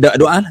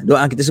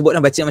 Doa kita sebut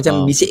lah, baca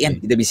macam bisik kan.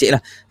 Kita bisik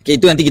lah. Okay,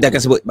 itu nanti kita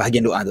akan sebut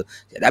bahagian doa tu.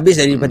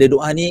 Habis daripada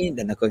doa ni,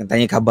 dan aku akan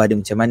tanya khabar dia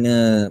macam mana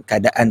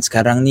keadaan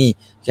sekarang ni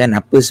kan,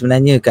 apa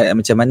sebenarnya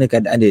macam mana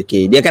keadaan dia.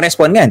 Okay, dia akan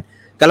respon kan.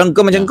 Kalau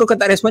kau macam kau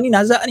tak respon ni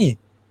nazak ni.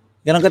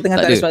 Kalau kau tengah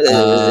tak respon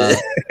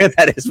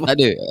tak respon.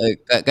 Ada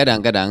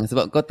kadang-kadang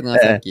sebab kau tengah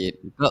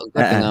sakit, kau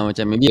tengah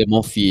macam maybe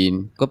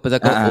morfin, kau pasal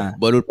kau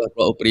baru lepas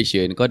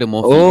operation, kau ada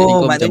morfin, jadi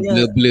kau macam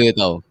blur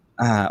tau.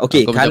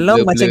 Okey,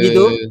 kalau macam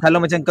gitu,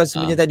 kalau macam kau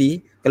sebenarnya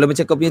tadi, kalau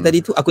macam kau punya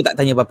tadi tu, aku tak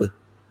tanya apa-apa.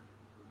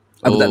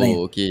 Aku tak tanya.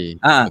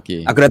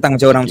 Okey. Aku datang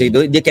macam orang macam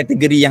itu, dia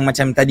kategori yang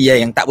macam tadi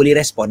yang tak boleh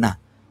respon lah.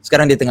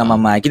 Sekarang dia tengah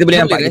mamai. Kita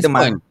boleh nampak kita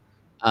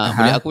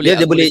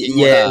dia boleh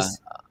yes.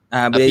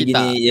 Boleh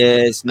gini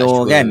yes,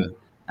 no kan.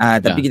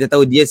 Tapi kita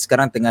tahu dia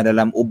sekarang tengah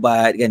dalam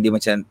ubat kan, dia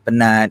macam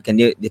penat kan,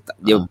 dia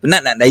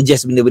penat nak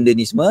digest benda-benda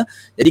ni semua.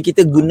 Jadi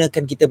kita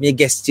gunakan kita punya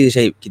gesture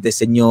Syahib. Kita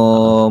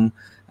senyum,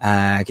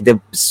 kita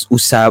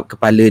usap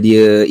kepala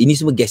dia. Ini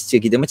semua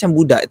gesture kita. Macam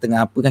budak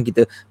tengah apa kan,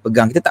 kita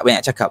pegang, kita tak banyak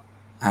cakap.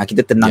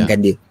 Kita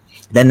tenangkan dia.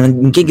 Dan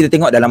mungkin kita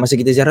tengok dalam masa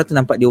kita ziarah tu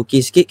nampak dia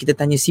okey sikit, kita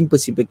tanya simple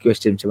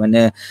question macam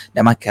mana,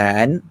 dah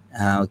makan?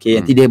 Okey,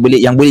 nanti dia boleh,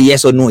 yang boleh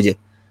yes or no je.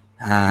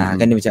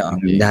 Kan dia macam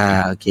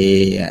dah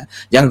okey.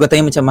 Jangan kau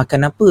tanya macam makan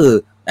apa.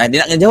 Dia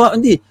nak kena jawab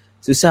nanti.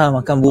 Susah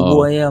makan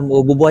bubur ayam.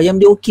 Bubur ayam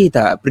dia okey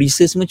tak?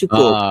 Perisa semua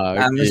cukup.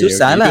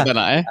 Susah lah.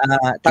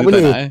 Tak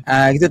boleh.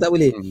 Kita tak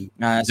boleh.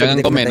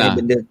 Jangan komen lah.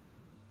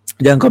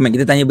 Jangan komen.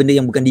 Kita tanya benda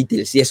yang bukan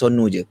detail. Yes or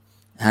no je.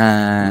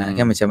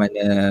 Kan macam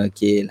mana.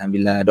 Okey,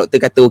 alhamdulillah. Doktor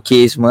kata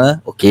okey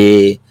semua.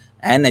 Okey.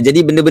 Jadi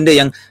benda-benda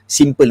yang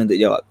simple untuk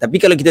jawab. Tapi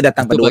kalau kita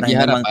datang pada orang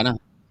yang memang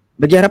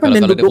bagi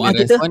harapan dan doa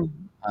kita.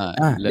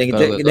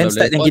 Dan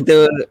start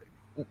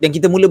yang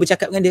kita mula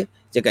bercakap dengan dia.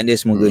 Cakap dia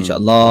semoga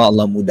insya-Allah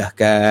Allah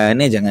mudahkan,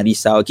 jangan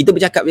risau. Kita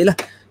bercakap je lah.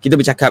 Kita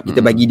bercakap,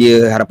 kita bagi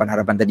dia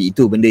harapan-harapan tadi.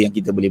 Itu benda yang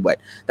kita boleh buat.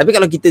 Tapi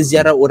kalau kita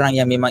ziarah orang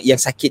yang memang yang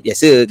sakit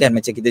biasa kan,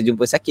 macam kita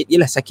jumpa sakit,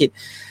 yelah sakit.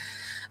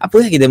 Apa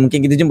kita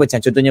mungkin kita jumpa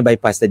macam contohnya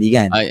bypass tadi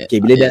kan.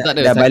 Okey, bila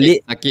dah balik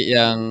sakit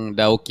yang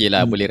dah okey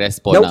lah, boleh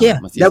respon dah okay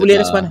lah. Dah boleh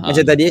respon.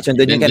 Macam tadi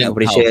contohnya kan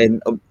operation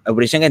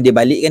operation kan, dia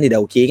balik kan dia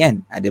dah okey kan.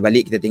 Dia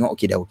balik kita tengok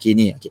okey dah okey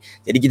ni. Okay.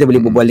 Jadi kita boleh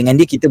berbual dengan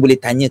dia, kita boleh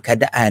tanya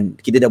keadaan.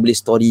 Kita dah boleh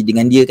story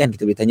dengan dia kan.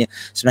 Kita boleh tanya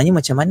sebenarnya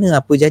macam mana,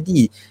 apa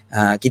jadi.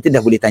 Kita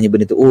dah boleh tanya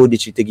benda tu. Oh dia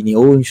cerita gini.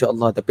 Oh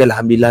insya-Allah, tapi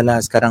alhamdulillah lah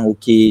sekarang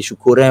okey.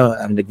 Syukur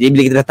Jadi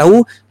bila kita dah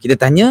tahu, kita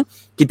tanya,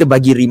 kita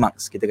bagi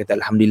remarks. Kita kata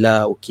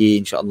alhamdulillah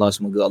okey, insya-Allah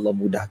semoga Allah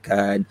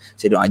mudahkan.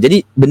 Saya doa.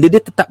 Jadi benda dia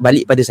tetap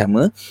balik pada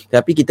sama,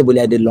 tapi kita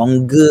boleh ada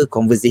longer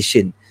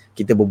conversation.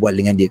 Kita berbual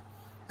dengan dia.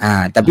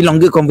 Tapi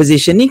longer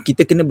conversation ni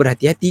kita kena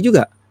berhati-hati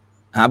juga.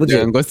 Betul.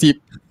 Jangan gosip.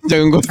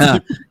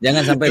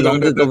 Jangan sampai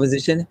longer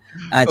conversation.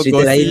 Cerita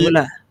gosip, lain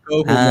pula. Kau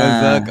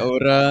humazah kat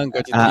orang,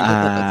 kau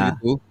cerita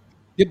tu.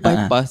 Dia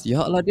bypass. Ya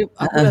Allah, dia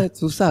aku dah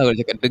susah kalau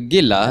cakap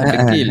degil.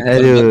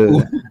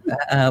 Aduh.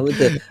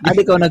 Betul.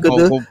 Ada kawan aku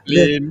tu.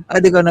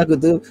 Ada kawan aku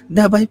tu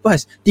dah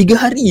bypass 3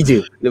 hari je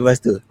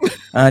lepas tu.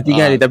 3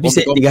 hari tapi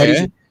 3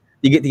 hari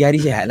 3 hari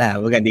sihat lah,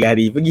 bukan 3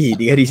 hari pergi,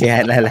 3 hari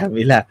sihat lah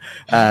alhamdulillah.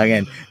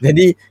 Kan.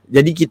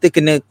 Jadi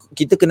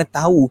kita kena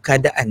tahu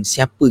keadaan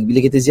siapa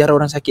bila kita ziarah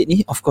orang sakit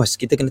ni. Of course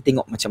kita kena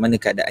tengok macam mana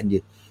keadaan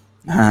dia.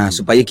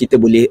 Supaya kita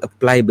boleh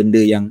apply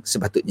benda yang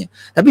sepatutnya.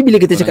 Tapi bila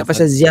kita cakap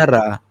pasal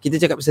ziarah,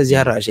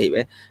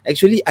 Syahib,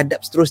 actually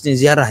adab seterusnya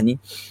ziarah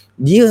ni,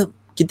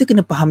 kita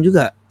kena faham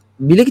juga.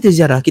 Bila kita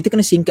ziarah, kita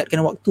kena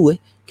singkatkan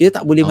waktu. Kita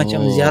tak boleh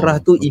macam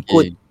ziarah tu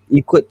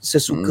ikut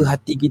sesuka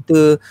hati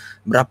kita,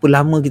 berapa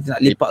lama kita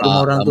nak lepak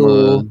rumah orang tu.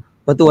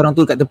 Lepas tu orang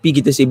tu kat tepi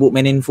kita sibuk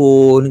main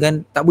handphone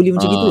kan. Tak boleh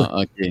macam gitu.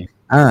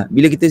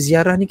 Bila kita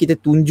ziarah ni, kita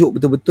tunjuk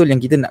betul-betul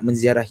yang kita nak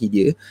menziarahi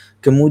dia.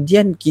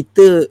 Kemudian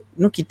kita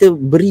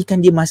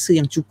berikan dia masa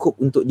yang cukup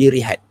untuk dia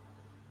rehat.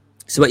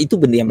 Sebab itu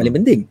benda yang paling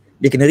penting.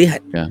 Dia kena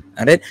rehat.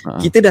 Right?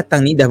 Kita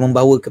datang ni dah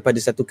membawa kepada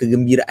satu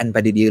kegembiraan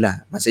pada dia lah.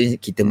 Maksudnya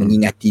kita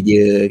mengingati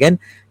dia kan.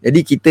 Jadi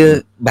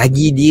kita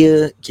bagi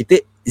dia, kita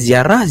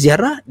ziarah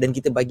dan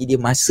kita bagi dia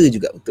masa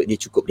juga untuk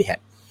dia cukup rehat.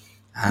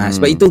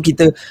 Sebab itu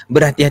kita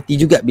berhati-hati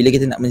juga bila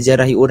kita nak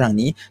menziarahi orang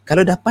ni.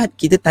 Kalau dapat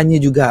kita tanya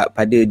juga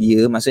pada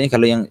dia. Maksudnya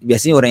kalau yang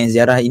biasanya orang yang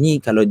ziarah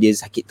ini kalau dia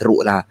sakit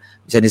teruk lah,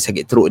 macam dia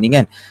sakit teruk ni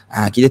kan,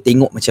 kita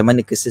tengok macam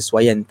mana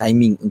kesesuaian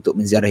timing untuk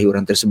menziarahi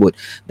orang tersebut.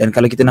 Dan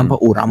kalau kita nampak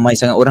ramai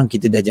sangat orang,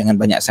 kita dah jangan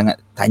banyak sangat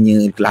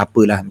tanya ke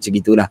apalah, macam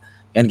gitulah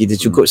kan. Kita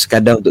cukup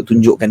sekadar untuk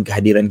tunjukkan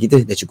kehadiran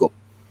kita dah cukup.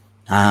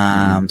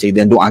 Macam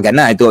kita doakan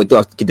lah, itu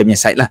kita punya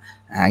side lah.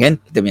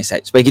 Kan, kita punya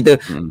side supaya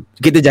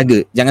kita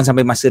jaga jangan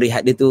sampai masa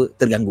rehat dia tu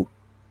terganggu.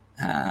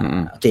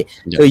 Okay.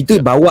 So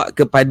itu bawa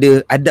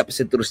kepada adab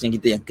seterusnya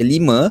kita yang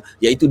kelima,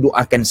 iaitu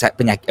doakan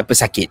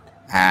pesakit.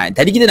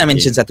 Tadi kita dah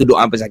mention satu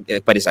doa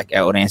pada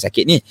orang yang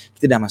sakit ni,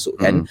 kita dah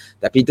masukkan.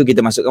 Tapi itu kita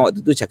masukkan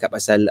waktu tu cakap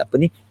pasal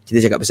apa ni?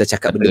 Kita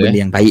cakap benda-benda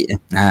yang baik.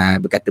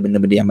 Berkata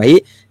benda-benda yang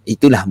baik,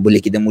 itulah boleh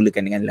kita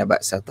mulakan dengan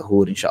labat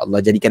satahur, insya-Allah.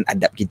 Jadikan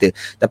adab kita.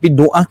 Tapi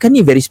doakan ni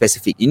very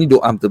specific. Ini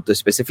doa betul-betul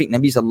spesifik.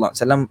 Nabi sallallahu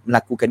alaihi wasallam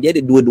melakukan, dia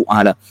ada 2 doa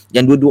lah.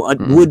 Yang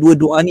dua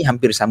doa ni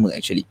hampir sama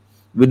actually.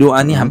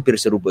 Berdoa ni hampir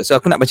serupa. So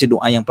aku nak baca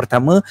doa yang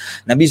pertama.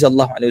 Nabi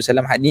sallallahu alaihi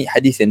wasallam,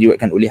 hadis yang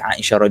diriwayatkan oleh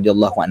Aisyah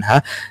radhiyallahu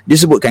anha,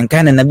 disebutkan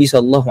kana Nabi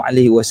sallallahu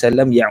alaihi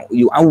wasallam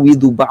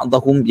yu'awwidhu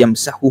ba'dahum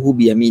yamsahuhu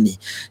bi yaminihi.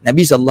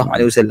 Nabi sallallahu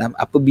alaihi wasallam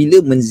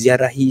apabila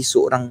menziarahi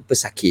seorang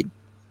pesakit,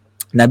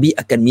 Nabi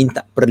akan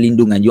minta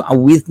perlindungan.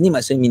 Yu'awwidh ni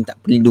maksudnya minta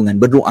perlindungan,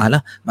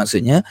 berdoalah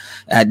maksudnya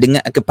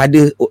dengan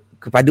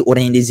kepada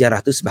orang yang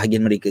diziarah tu,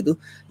 sebahagian mereka tu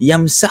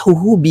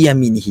yamsahuhu bi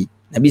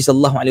yaminihi. Nabi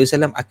sallallahu alaihi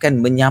wasallam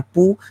akan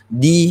menyapu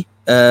di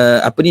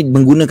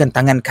menggunakan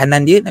tangan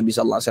kanan dia. Nabi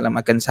sallallahu alaihi wasallam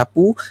akan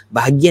sapu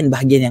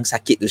bahagian-bahagian yang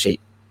sakit tu, Syahid.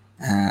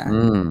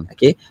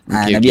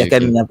 Nabi akan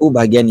menyapu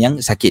bahagian yang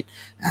sakit.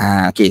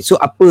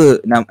 So apa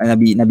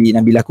Nabi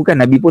lakukan?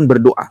 Nabi pun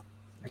berdoa.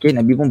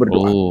 Nabi pun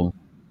berdoa.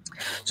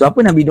 So apa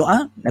Nabi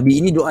doa? Nabi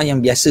ini doa yang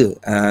biasa.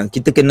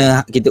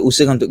 Kita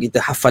usahakan untuk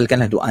kita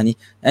hafalkanlah doa ni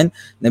kan.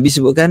 Nabi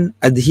sebutkan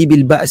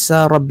adhibil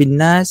ba'sa rabbin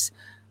nas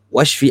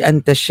washfi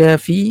anta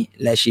syafi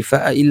la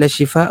shifaa illa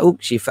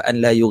shifaa'uk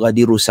shifaan la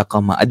yughadiru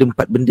saqama. Ada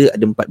 4 benda,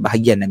 ada 4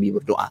 bahagian Nabi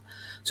berdoa.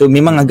 So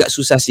memang agak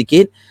susah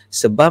sikit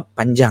sebab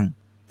panjang.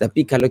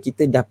 Tapi kalau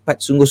kita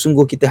dapat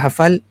sungguh-sungguh kita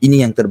hafal,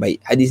 ini yang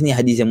terbaik. Hadis ni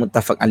hadis yang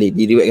muttafaq alaih,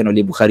 diriwayatkan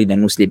oleh Bukhari dan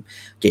Muslim.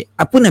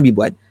 Apa Nabi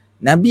buat?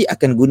 Nabi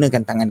akan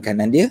gunakan tangan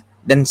kanan dia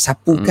dan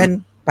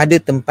sapukan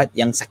pada tempat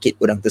yang sakit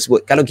orang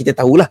tersebut. Kalau kita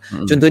tahulah,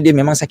 contoh dia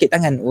memang sakit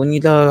tangan. Oh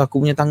ni lah aku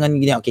punya tangan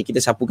gini.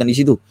 Kita sapukan di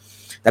situ.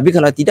 Tapi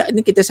kalau tidak,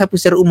 ni kita sapu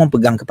secara umum,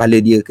 pegang kepala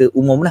dia ke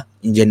umum lah,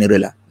 in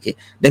general lah.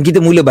 Dan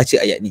kita mula baca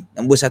ayat ni.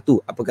 Nombor 1,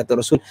 apa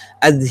kata Rasul?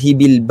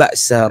 Adhibil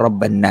ba'sa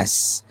rabban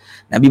nas.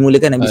 Nabi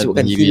mulakan, Nabi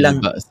sebutkan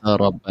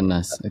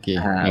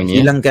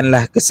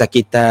hilangkanlah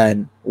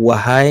kesakitan,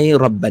 wahai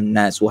rabban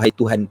nas, wahai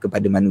Tuhan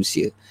kepada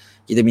manusia.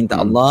 Kita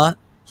minta Allah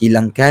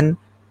hilangkan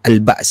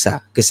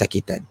al-ba'sa,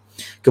 kesakitan.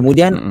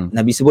 Kemudian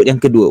Nabi sebut yang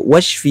kedua,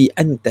 washfi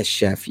anta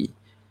syafi,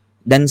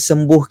 dan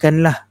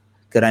sembuhkanlah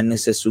kerana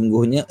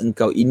sesungguhnya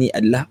engkau ini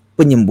adalah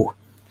penyembuh.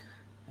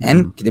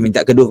 Kita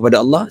minta kedua kepada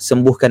Allah,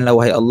 sembuhkanlah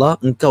wahai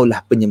Allah,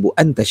 engkaulah penyembuh,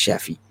 anta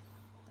syafi.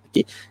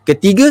 Okay.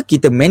 Ketiga,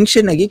 kita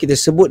mention lagi, kita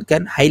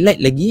sebutkan,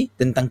 highlight lagi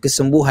tentang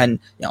kesembuhan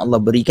yang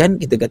Allah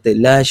berikan. Kita kata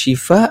la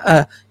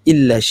shifaa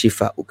illa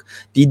shifauk.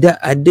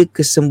 Tidak ada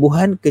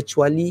kesembuhan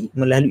kecuali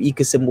melalui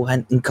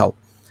kesembuhan engkau.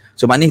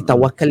 So maknanya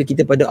tawakal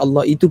kita pada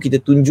Allah itu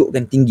kita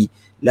tunjukkan tinggi.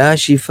 La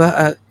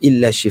shifaa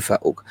illa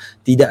shifauk.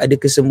 Tidak ada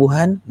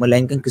kesembuhan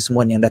melainkan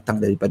kesembuhan yang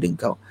datang daripada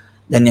engkau.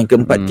 Dan yang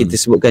keempat kita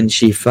sebutkan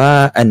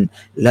shifaan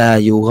la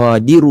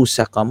yughadiru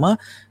saqama,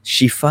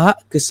 syifa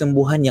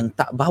kesembuhan yang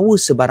tak bawa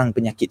sebarang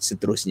penyakit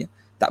seterusnya,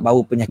 tak bawa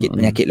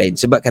penyakit-penyakit lain.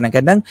 Sebab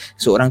kadang-kadang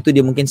seorang tu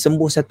dia mungkin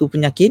sembuh satu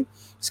penyakit,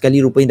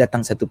 sekali rupanya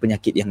datang satu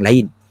penyakit yang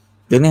lain.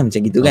 Kan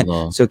macam gitu kan.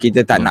 So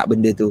kita tak nak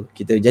benda tu.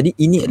 Jadi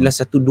ini adalah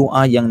satu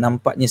doa yang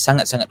nampaknya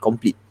sangat-sangat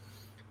komplit.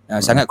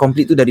 Sangat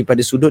komplit tu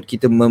daripada sudut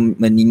kita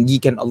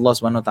meninggikan Allah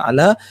SWT,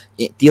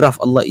 iktiraf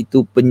Allah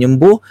itu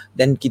penyembuh,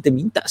 dan kita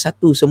minta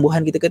satu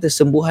sembuhan, kita kata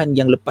sembuhan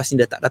yang lepas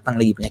ni dah tak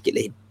datang lagi penyakit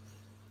lain.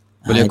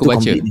 Boleh aku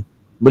baca?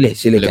 Boleh,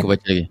 silakan. Boleh aku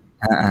baca lagi?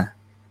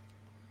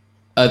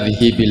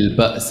 Adhibil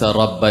ba'sa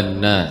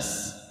rabban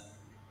nas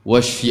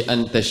washfi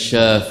anta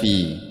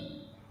syafi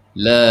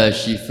la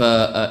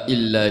shifaa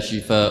illa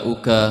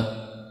shifauka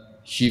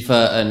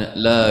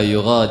shifaan la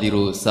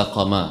yughadiru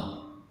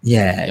saqama.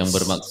 Yes. Yang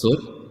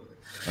bermaksud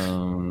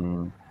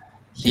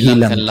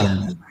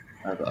hilangkanlah.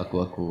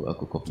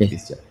 Aku copy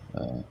sekejap.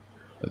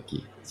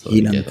 Okey.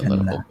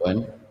 Hilangkanlah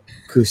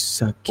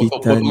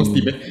kesakitan.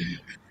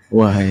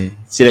 Wahai,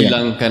 silakan.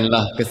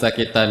 Hilangkanlah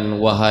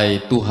kesakitan wahai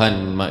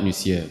Tuhan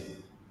manusia.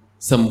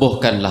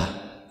 Sembuhkanlah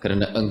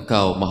kerana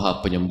Engkau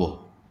Maha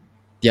Penyembuh.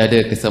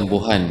 Tiada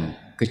kesembuhan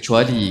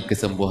kecuali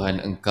kesembuhan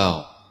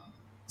Engkau.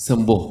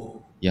 Sembuh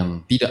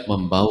yang tidak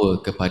membawa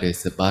kepada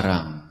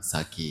sebarang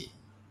sakit.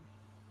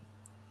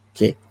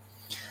 Okey.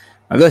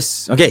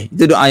 Bagus. Okey,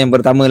 itu doa yang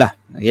pertama lah.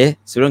 Okey,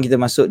 sebelum kita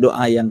masuk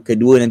doa yang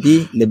kedua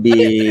nanti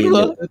lebih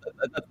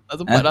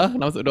tak sempat lah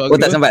nak masuk doa kedua.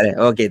 Tak sempat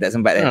Okey, tak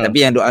sempat Tapi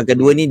yang doa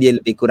kedua ni dia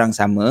lebih kurang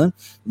sama.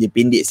 Dia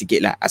pendek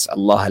sikit lah.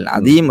 As'allahal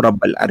azim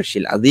rabbal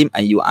arshil azim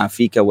an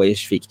yu'afika wa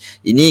yashfik.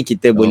 Ini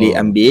kita boleh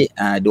ambil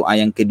doa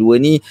yang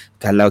kedua ni,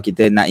 kalau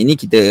kita nak ini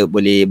kita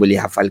boleh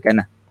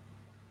hafalkan lah.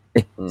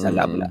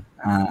 Salah pula.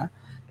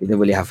 Kita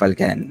boleh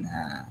hafalkan.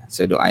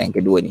 So doa yang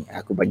kedua ni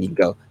aku bagi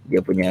kau, dia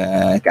punya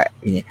kat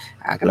ini.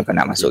 Kalau kau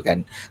nak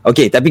masukkan.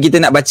 Okey, tapi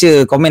kita nak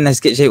baca komen lah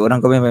sikit, Syed.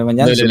 Orang komen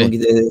panjang sebelum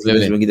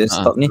kita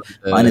stop ni.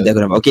 Mana dah aku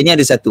nampak. Okey, ni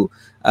ada satu.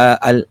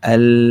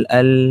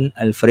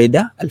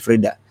 Alfreda.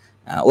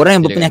 Orang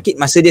yang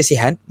berpenyakit masa dia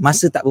sihat,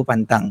 masa tak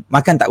berpantang,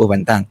 makan tak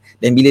berpantang,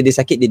 dan bila dia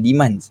sakit dia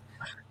demands.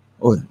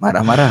 Oh,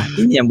 marah-marah.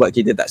 Ini yang buat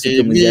kita tak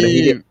suka menziarahi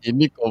dia.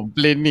 Ini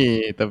komplain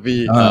ni,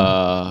 tapi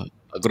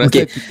aku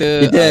rasa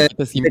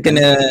kita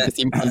kena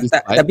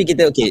tapi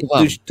kita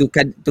to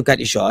cut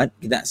it short,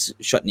 kita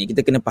short ni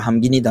kita kena faham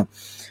gini tau.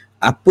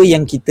 Apa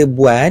yang kita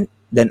buat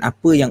dan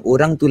apa yang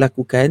orang tu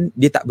lakukan,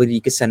 dia tak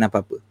beri kesan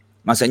apa-apa.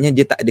 Maksudnya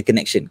dia tak ada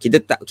connection.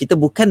 Kita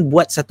bukan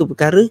buat satu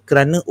perkara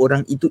kerana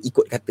orang itu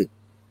ikut kata.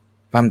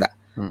 Faham tak?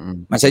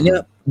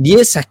 Maksudnya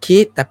dia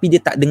sakit tapi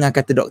dia tak dengar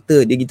kata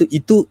doktor. Dia gitu,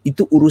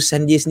 itu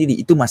urusan dia sendiri.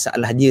 Itu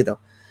masalah dia tau.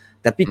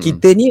 Tapi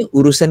kita ni,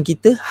 urusan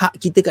kita, hak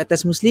kita ke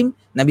atas Muslim,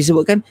 Nabi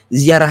sebutkan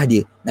ziarah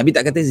dia. Nabi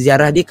tak kata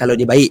ziarah dia kalau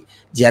dia baik,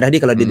 ziarah dia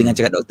kalau dia dengar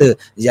cakap doktor,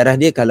 ziarah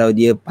dia kalau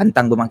dia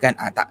pantang bermakan.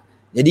 Tak.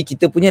 Jadi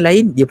kita punya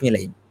lain, dia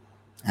punya lain.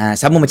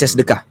 Sama macam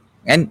sedekah.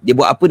 Kan? Dia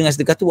buat apa dengan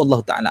sedekah tu,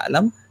 wallahu ta'ala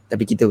alam,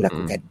 tapi kita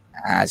lakukan.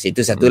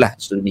 Itu satulah,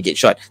 to make it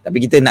short.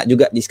 Tapi kita nak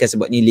juga discuss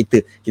about ni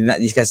later. Kita nak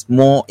discuss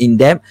more in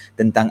depth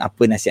tentang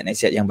apa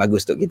nasihat-nasihat yang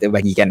bagus untuk kita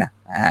bagikan lah.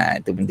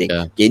 Itu penting.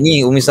 Okay,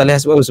 ni Umi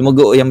Salihah sebab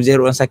semoga yang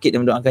menziarah orang sakit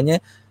dan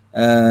mendoakannya,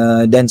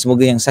 dan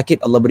semoga yang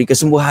sakit Allah beri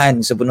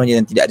kesembuhan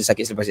sepenuhnya dan tidak ada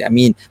sakit selepas ini.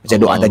 Amin. Macam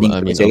doa tadi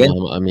kita baca kan.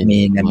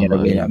 Amin.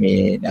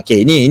 Amin. Okey,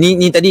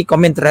 ni tadi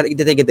komen terhadap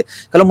kita tadi kata,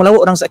 kalau melawat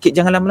orang sakit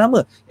jangan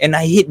lama-lama. And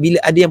I hate bila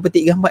ada yang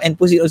petik gambar and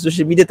post it on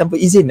social media tanpa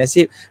izin.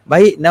 Nasib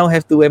baik now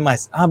have to wear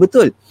mask.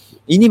 Betul.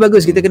 Ini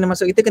bagus, kita kena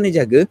masuk, kita kena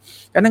jaga.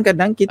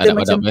 Kadang-kadang kita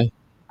macam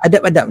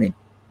adab-adab ni.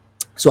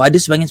 So ada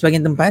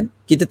sebahagian tempat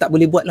kita tak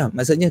boleh buat lah.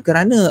 Maksudnya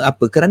kerana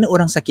apa? Kerana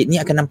orang sakit ni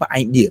akan nampak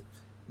aib dia.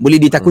 Boleh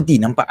ditakuti,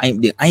 nampak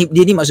aib dia. Aib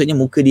dia ni maksudnya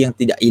muka dia yang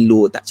tidak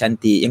elok, tak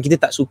cantik, yang kita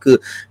tak suka.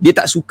 Dia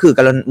tak suka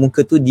kalau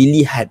muka tu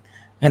dilihat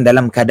kan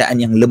dalam keadaan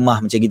yang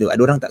lemah macam gitu.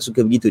 Ada orang tak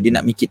suka begitu, dia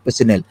nak make it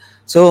personal.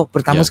 So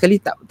pertama sekali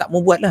tak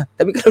mau buat lah.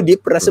 Tapi kalau dia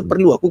rasa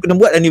perlu, aku kena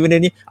buat lah ni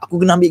benda ni, aku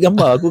kena ambil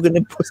gambar, aku kena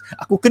post,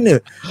 aku kena.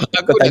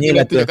 Aku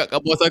tanya lah tu kat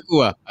bos aku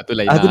lah. Itu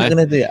lain aku nak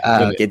kena tu.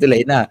 Okey, itu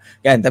lain lah.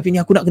 Kan, tapi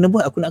ni aku nak kena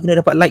buat, aku nak kena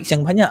dapat likes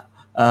yang banyak.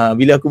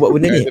 Bila aku buat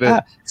benda ni.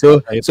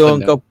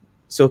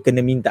 So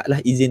kena minta lah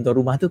izin tuan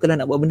rumah tu kalau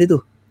nak buat benda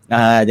tu.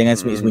 Jangan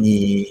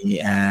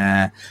sembunyi-sembunyi.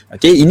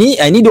 Okey,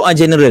 ini doa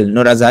general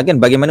Nur Razak kan.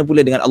 Bagaimana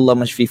pula dengan Allah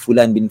masyfi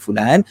fulan bin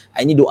fulan?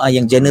 Ini doa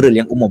yang general,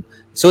 yang umum.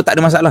 So tak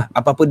ada masalah.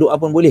 Apa-apa doa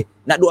pun boleh.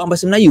 Nak doa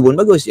bahasa Melayu pun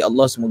bagus. Ya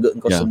Allah, semoga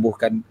engkau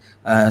sembuhkan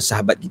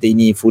sahabat kita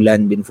ini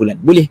fulan bin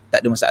fulan. Boleh,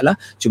 tak ada masalah.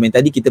 Cuma yang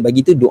tadi kita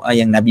bagi tu doa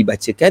yang Nabi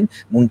bacakan.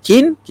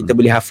 Mungkin kita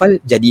boleh hafal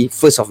jadi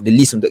first of the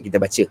list untuk kita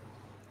baca.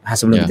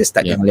 Sebelum kita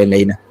start yang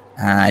lain-lain.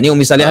 Ini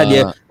Umi Salihah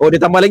dia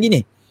tambah lagi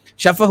ni.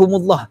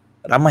 Syafahumullah,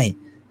 ramai.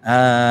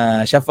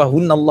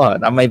 Syafahunallah,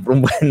 ramai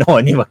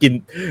perempuan ni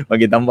makin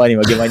tambah ni,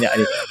 makin banyak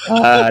ni.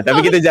 Tapi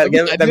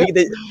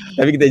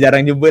kita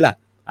jarang jumpa lah.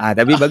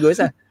 Tapi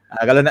bagus lah.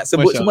 Kalau nak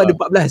sebut semua ada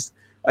 14.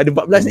 Ada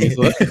 14 ni.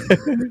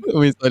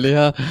 Ummi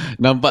Soleha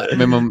nampak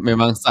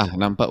memang sah.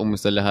 Nampak Ummi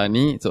Soleha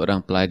ni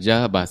seorang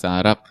pelajar bahasa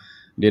Arab.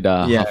 Dia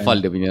dah hafal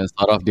dia punya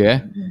saraf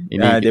dia.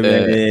 Ini dia kita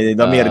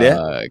dhamir dia.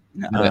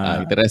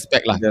 Kita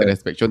respect lah. Kita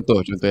respect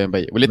contoh yang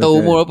baik. Boleh tahu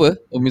umur apa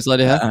Ummi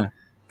Soleha?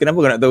 Kenapa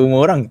kau nak tahu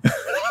umur orang?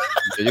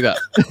 Betul juga.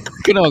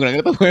 Kenapa kau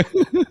nak tahu?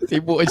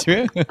 Sibuk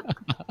je.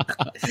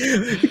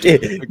 Okay.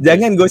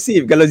 Jangan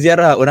gosip kalau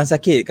ziarah orang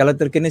sakit. Kalau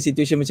terkena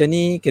situasi macam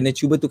ni, kena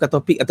cuba tukar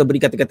topik atau beri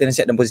kata-kata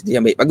nasihat dan positif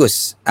yang baik.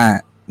 Bagus.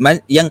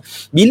 Yang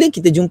bila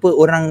kita jumpa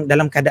orang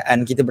dalam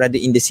keadaan kita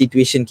berada in the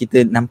situation,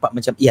 kita nampak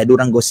macam ada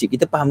orang gosip,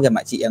 kita faham kan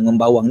makcik yang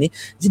membawang ni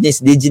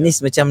jenis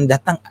macam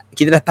datang,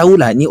 kita dah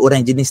tahulah ni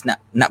orang jenis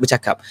nak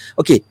bercakap.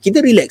 Okay, kita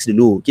relax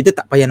dulu. Kita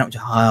tak payah nak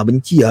macam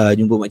benci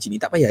jumpa makcik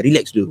ni. Tak payah,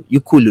 relax dulu.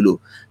 You cool dulu.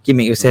 Okay,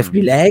 make yourself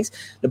relax.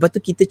 Lepas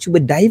tu kita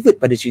cuba divert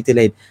pada cerita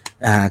lain.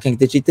 Kan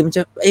kita cerita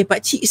macam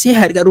pakcik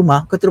sihat kat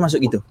rumah, kau terus masuk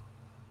gitu.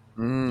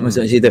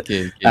 Masuk cerita.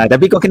 Okay.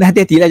 Tapi kau kena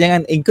hati-hati lah,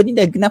 jangan kau ni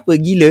dah kenapa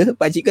gila,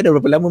 pakcik kau dah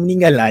berapa lama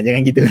meninggal lah,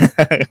 jangan gitu.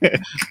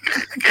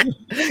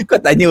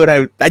 Kau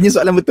tanya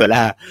soalan betul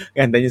lah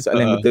kan, tanya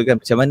soalan betul kan,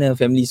 macam mana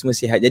family semua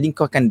sihat. Jadi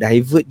kau akan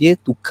divert dia,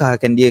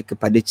 tukarkan dia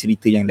kepada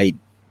cerita yang lain,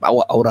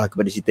 bawa aura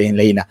kepada cerita yang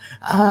lain lah.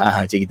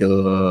 Macam gitu.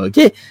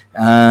 Okay.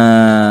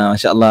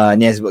 Masya Allah.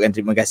 Ni saya sebutkan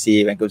terima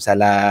kasih.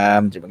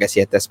 Waalaikumsalam. Terima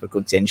kasih atas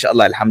perkongsian.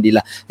 InsyaAllah.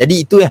 Alhamdulillah. Jadi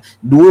itu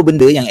dua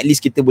benda yang at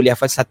least kita boleh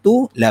hafal.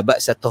 Satu, la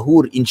ba'sa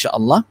tahur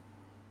insyaAllah.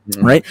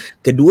 Right.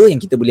 Kedua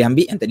yang kita boleh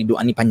ambil, yang tadi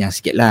doa ni panjang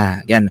sikit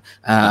lah kan.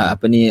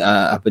 Apa ni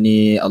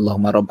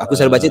Allahumma rabb. Aku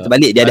selalu baca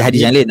terbalik, dia ada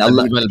hadis yang lain.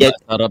 Allah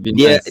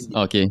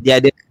dia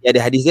ada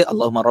hadis dia,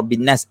 Allahumma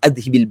rabbin nas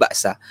adhibil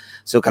ba'sa.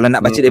 So kalau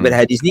nak baca daripada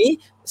hadis ni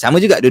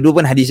sama juga,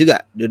 dua-dua pun hadis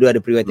juga. Dua-dua ada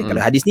periwayatan.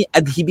 Kalau hadis ni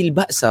adhibil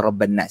ba'sa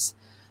rabban nas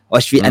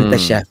washfi anta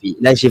syafi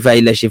la shifa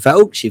illa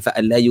shifa'uk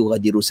shifa'an la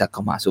yughadiru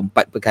saqama. So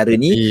 4 perkara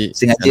ni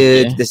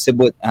sengaja kita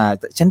sebut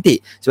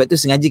cantik. Sebab tu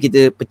sengaja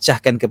kita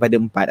pecahkan kepada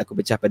 4. Aku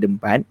pecah pada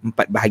 4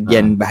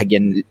 bahagian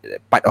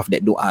part of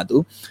that doa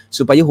tu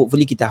supaya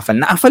hopefully kita hafal.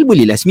 Nak hafal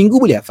boleh lah,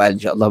 seminggu boleh hafal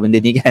insya-Allah benda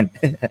ni kan.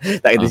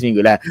 Tak kata seminggu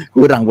lah,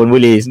 kurang pun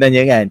boleh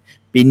sebenarnya kan.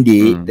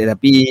 Pendek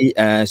tetapi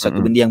suatu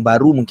benda yang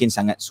baru mungkin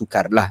sangat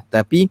sukar lah.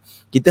 Tapi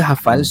kita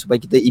hafal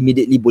supaya kita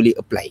immediately boleh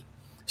apply.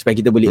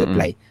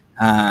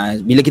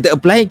 Bila kita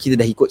apply, kita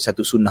dah ikut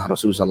satu sunnah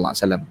Rasulullah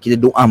SAW. Kita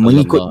doa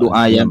mengikut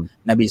doa yang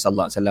Nabi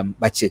SAW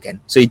bacakan.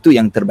 So itu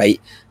yang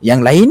terbaik. Yang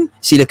lain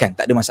silakan,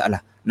 tak ada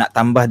masalah. Nak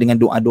tambah dengan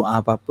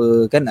doa-doa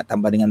apa-apa kan, nak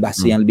tambah dengan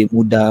bahasa yang lebih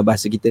mudah,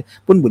 bahasa kita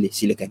pun boleh,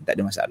 silakan, tak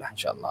ada masalah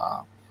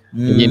insya-Allah.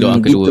 Ini doa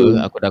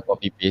kedua, aku dah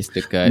copy paste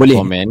dekat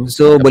komen.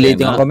 So boleh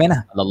tengok komen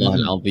lah.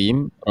 Allahul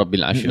azim,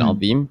 Rabbil arsyil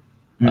azim,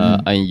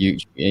 an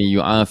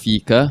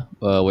yu'afika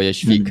wa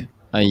yashfik.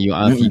 An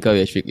yu'afika wa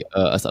yashfik.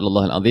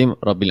 As'alallahul azim,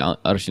 Rabbil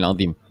arsyil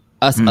azim.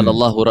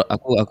 As'alallahu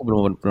aku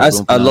belum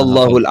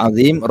As'alallahul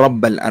azim,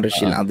 Rabbal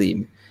arsyil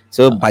azim.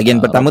 So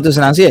bahagian pertama tu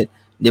senang sikit.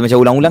 Dia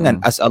macam ulang-ulang kan.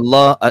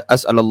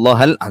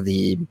 As'alallahul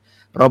azim,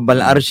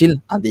 Rabbal arsyil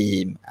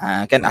azim.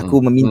 Kan aku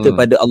meminta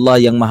pada Allah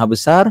yang maha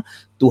besar,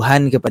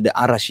 Tuhan kepada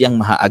arasy yang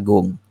maha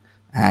agung.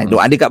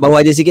 Doa dia kat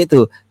bawah je sikit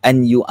tu.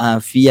 An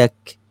yu'afiyak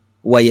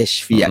wa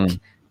yashfiyak.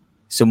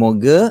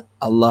 Semoga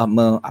Allah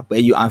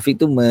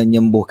yu'afik tu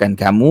menyembuhkan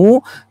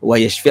kamu, wa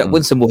yashfiyak pun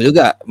sembuh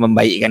juga,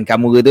 membaikkan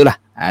kamu gitu lah.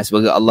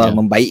 Semoga Allah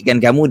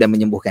membaikkan kamu dan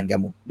menyembuhkan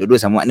kamu. Dua-dua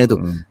sama makna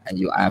tu. An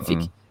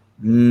yu'afik.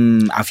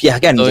 Afiah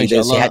kan, so,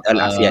 kita sihat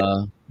al-afiat.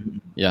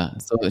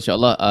 So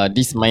insyaAllah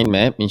this mind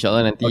map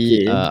insyaAllah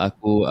nanti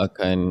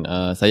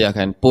saya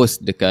akan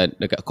post dekat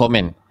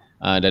komen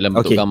dalam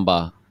bentuk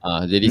gambar.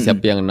 Jadi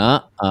siapa yang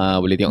nak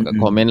boleh tengok kat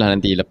komen lah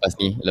nanti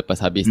lepas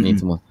habis ni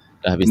semua.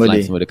 Dah habis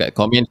live semua dekat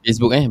komen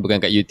Facebook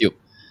bukan kat YouTube.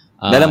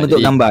 Dalam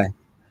bentuk gambar.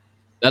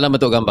 Dalam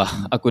bentuk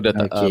gambar. Aku dah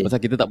pasal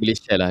kita tak boleh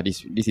share lah.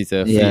 This is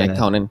a free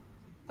account kan.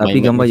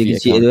 Tapi gambar je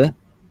kecil tu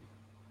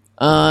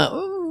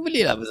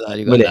boleh lah besar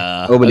juga boleh.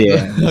 lah.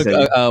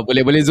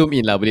 Boleh. Boleh zoom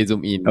in lah, boleh zoom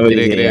in.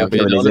 Boleh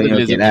zoom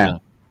in lah.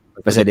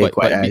 Pasal dia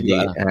kuat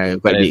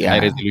big high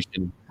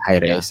resolution. High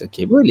res.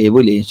 Okay, boleh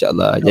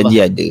insya-Allah. Janji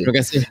ada. Terima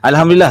kasih.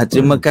 Alhamdulillah,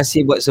 terima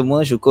kasih buat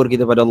semua. Syukur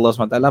kita pada Allah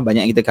SWT.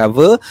 Banyak yang kita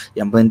cover.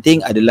 Yang penting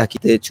adalah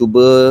kita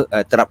cuba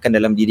terapkan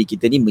dalam diri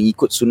kita ni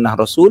mengikut sunnah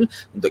Rasul.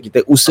 Untuk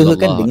kita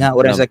usahakan dengar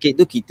orang sakit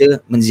tu,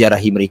 kita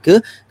menziarahi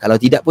mereka. Kalau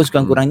tidak pun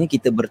sekurang-kurangnya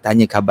kita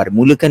bertanya khabar.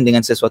 Mulakan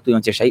dengan sesuatu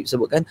yang Encik Shahib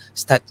sebutkan.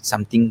 Start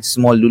something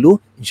small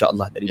dulu.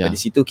 InsyaAllah daripada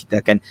situ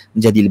kita akan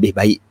menjadi lebih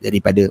baik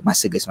daripada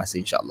masa ke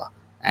semasa insyaAllah.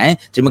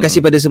 Terima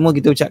kasih pada semua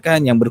kita ucapkan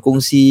yang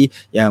berkongsi,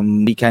 yang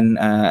berikan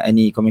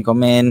any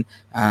komen-komen.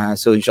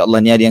 So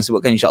insyaAllah ni ada yang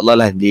sebutkan, insyaAllah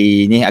lah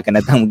di ni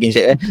akan datang mungkin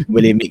Syed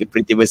boleh make a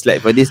printable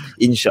slide for this.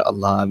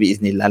 InsyaAllah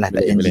biiznillah lah,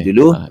 tak janji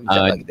dulu.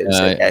 InsyaAllah kita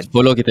usahakan.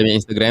 Follow kita punya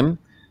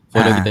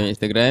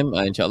Instagram.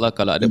 InsyaAllah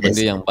kalau ada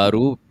benda yang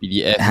baru,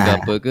 PDF ke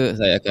apa ke,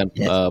 saya akan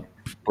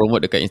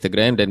promote dekat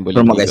Instagram dan boleh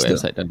promote pergi kat ke situ.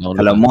 website dan download.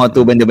 Kalau more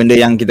tu benda-benda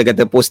yang kita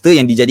kata poster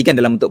yang dijadikan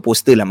dalam bentuk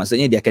poster lah,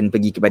 maksudnya dia akan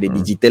pergi kepada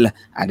digital lah.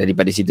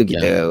 Daripada situ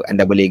kita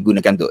anda boleh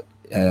gunakan untuk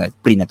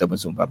print ataupun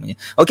seumpamanya.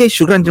 Okey,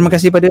 syukran, terima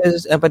kasih pada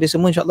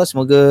semua, insya-Allah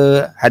semoga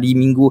hari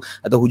Minggu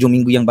atau hujung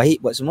minggu yang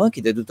baik buat semua.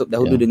 Kita tutup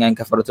dahulu dengan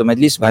kafaratul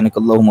majlis.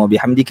 Subhanakallahumma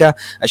bihamdika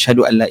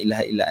asyhadu an la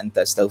ilaha illa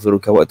anta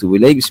astaghfiruka wa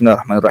atubu ilaik.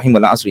 Bismillahirrahmanirrahim.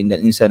 Wal 'asri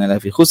innal insana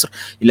lafi khusr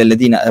illa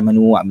alladziina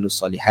amanu wa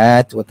 'amilus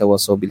solihat wa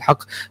tawassaw bil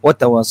haqq wa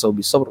tawassaw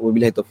bis sabr.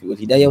 Wabillahi taufiq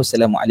wal hidayah.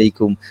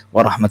 Wassalamualaikum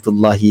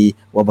warahmatullahi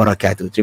wabarakatuh.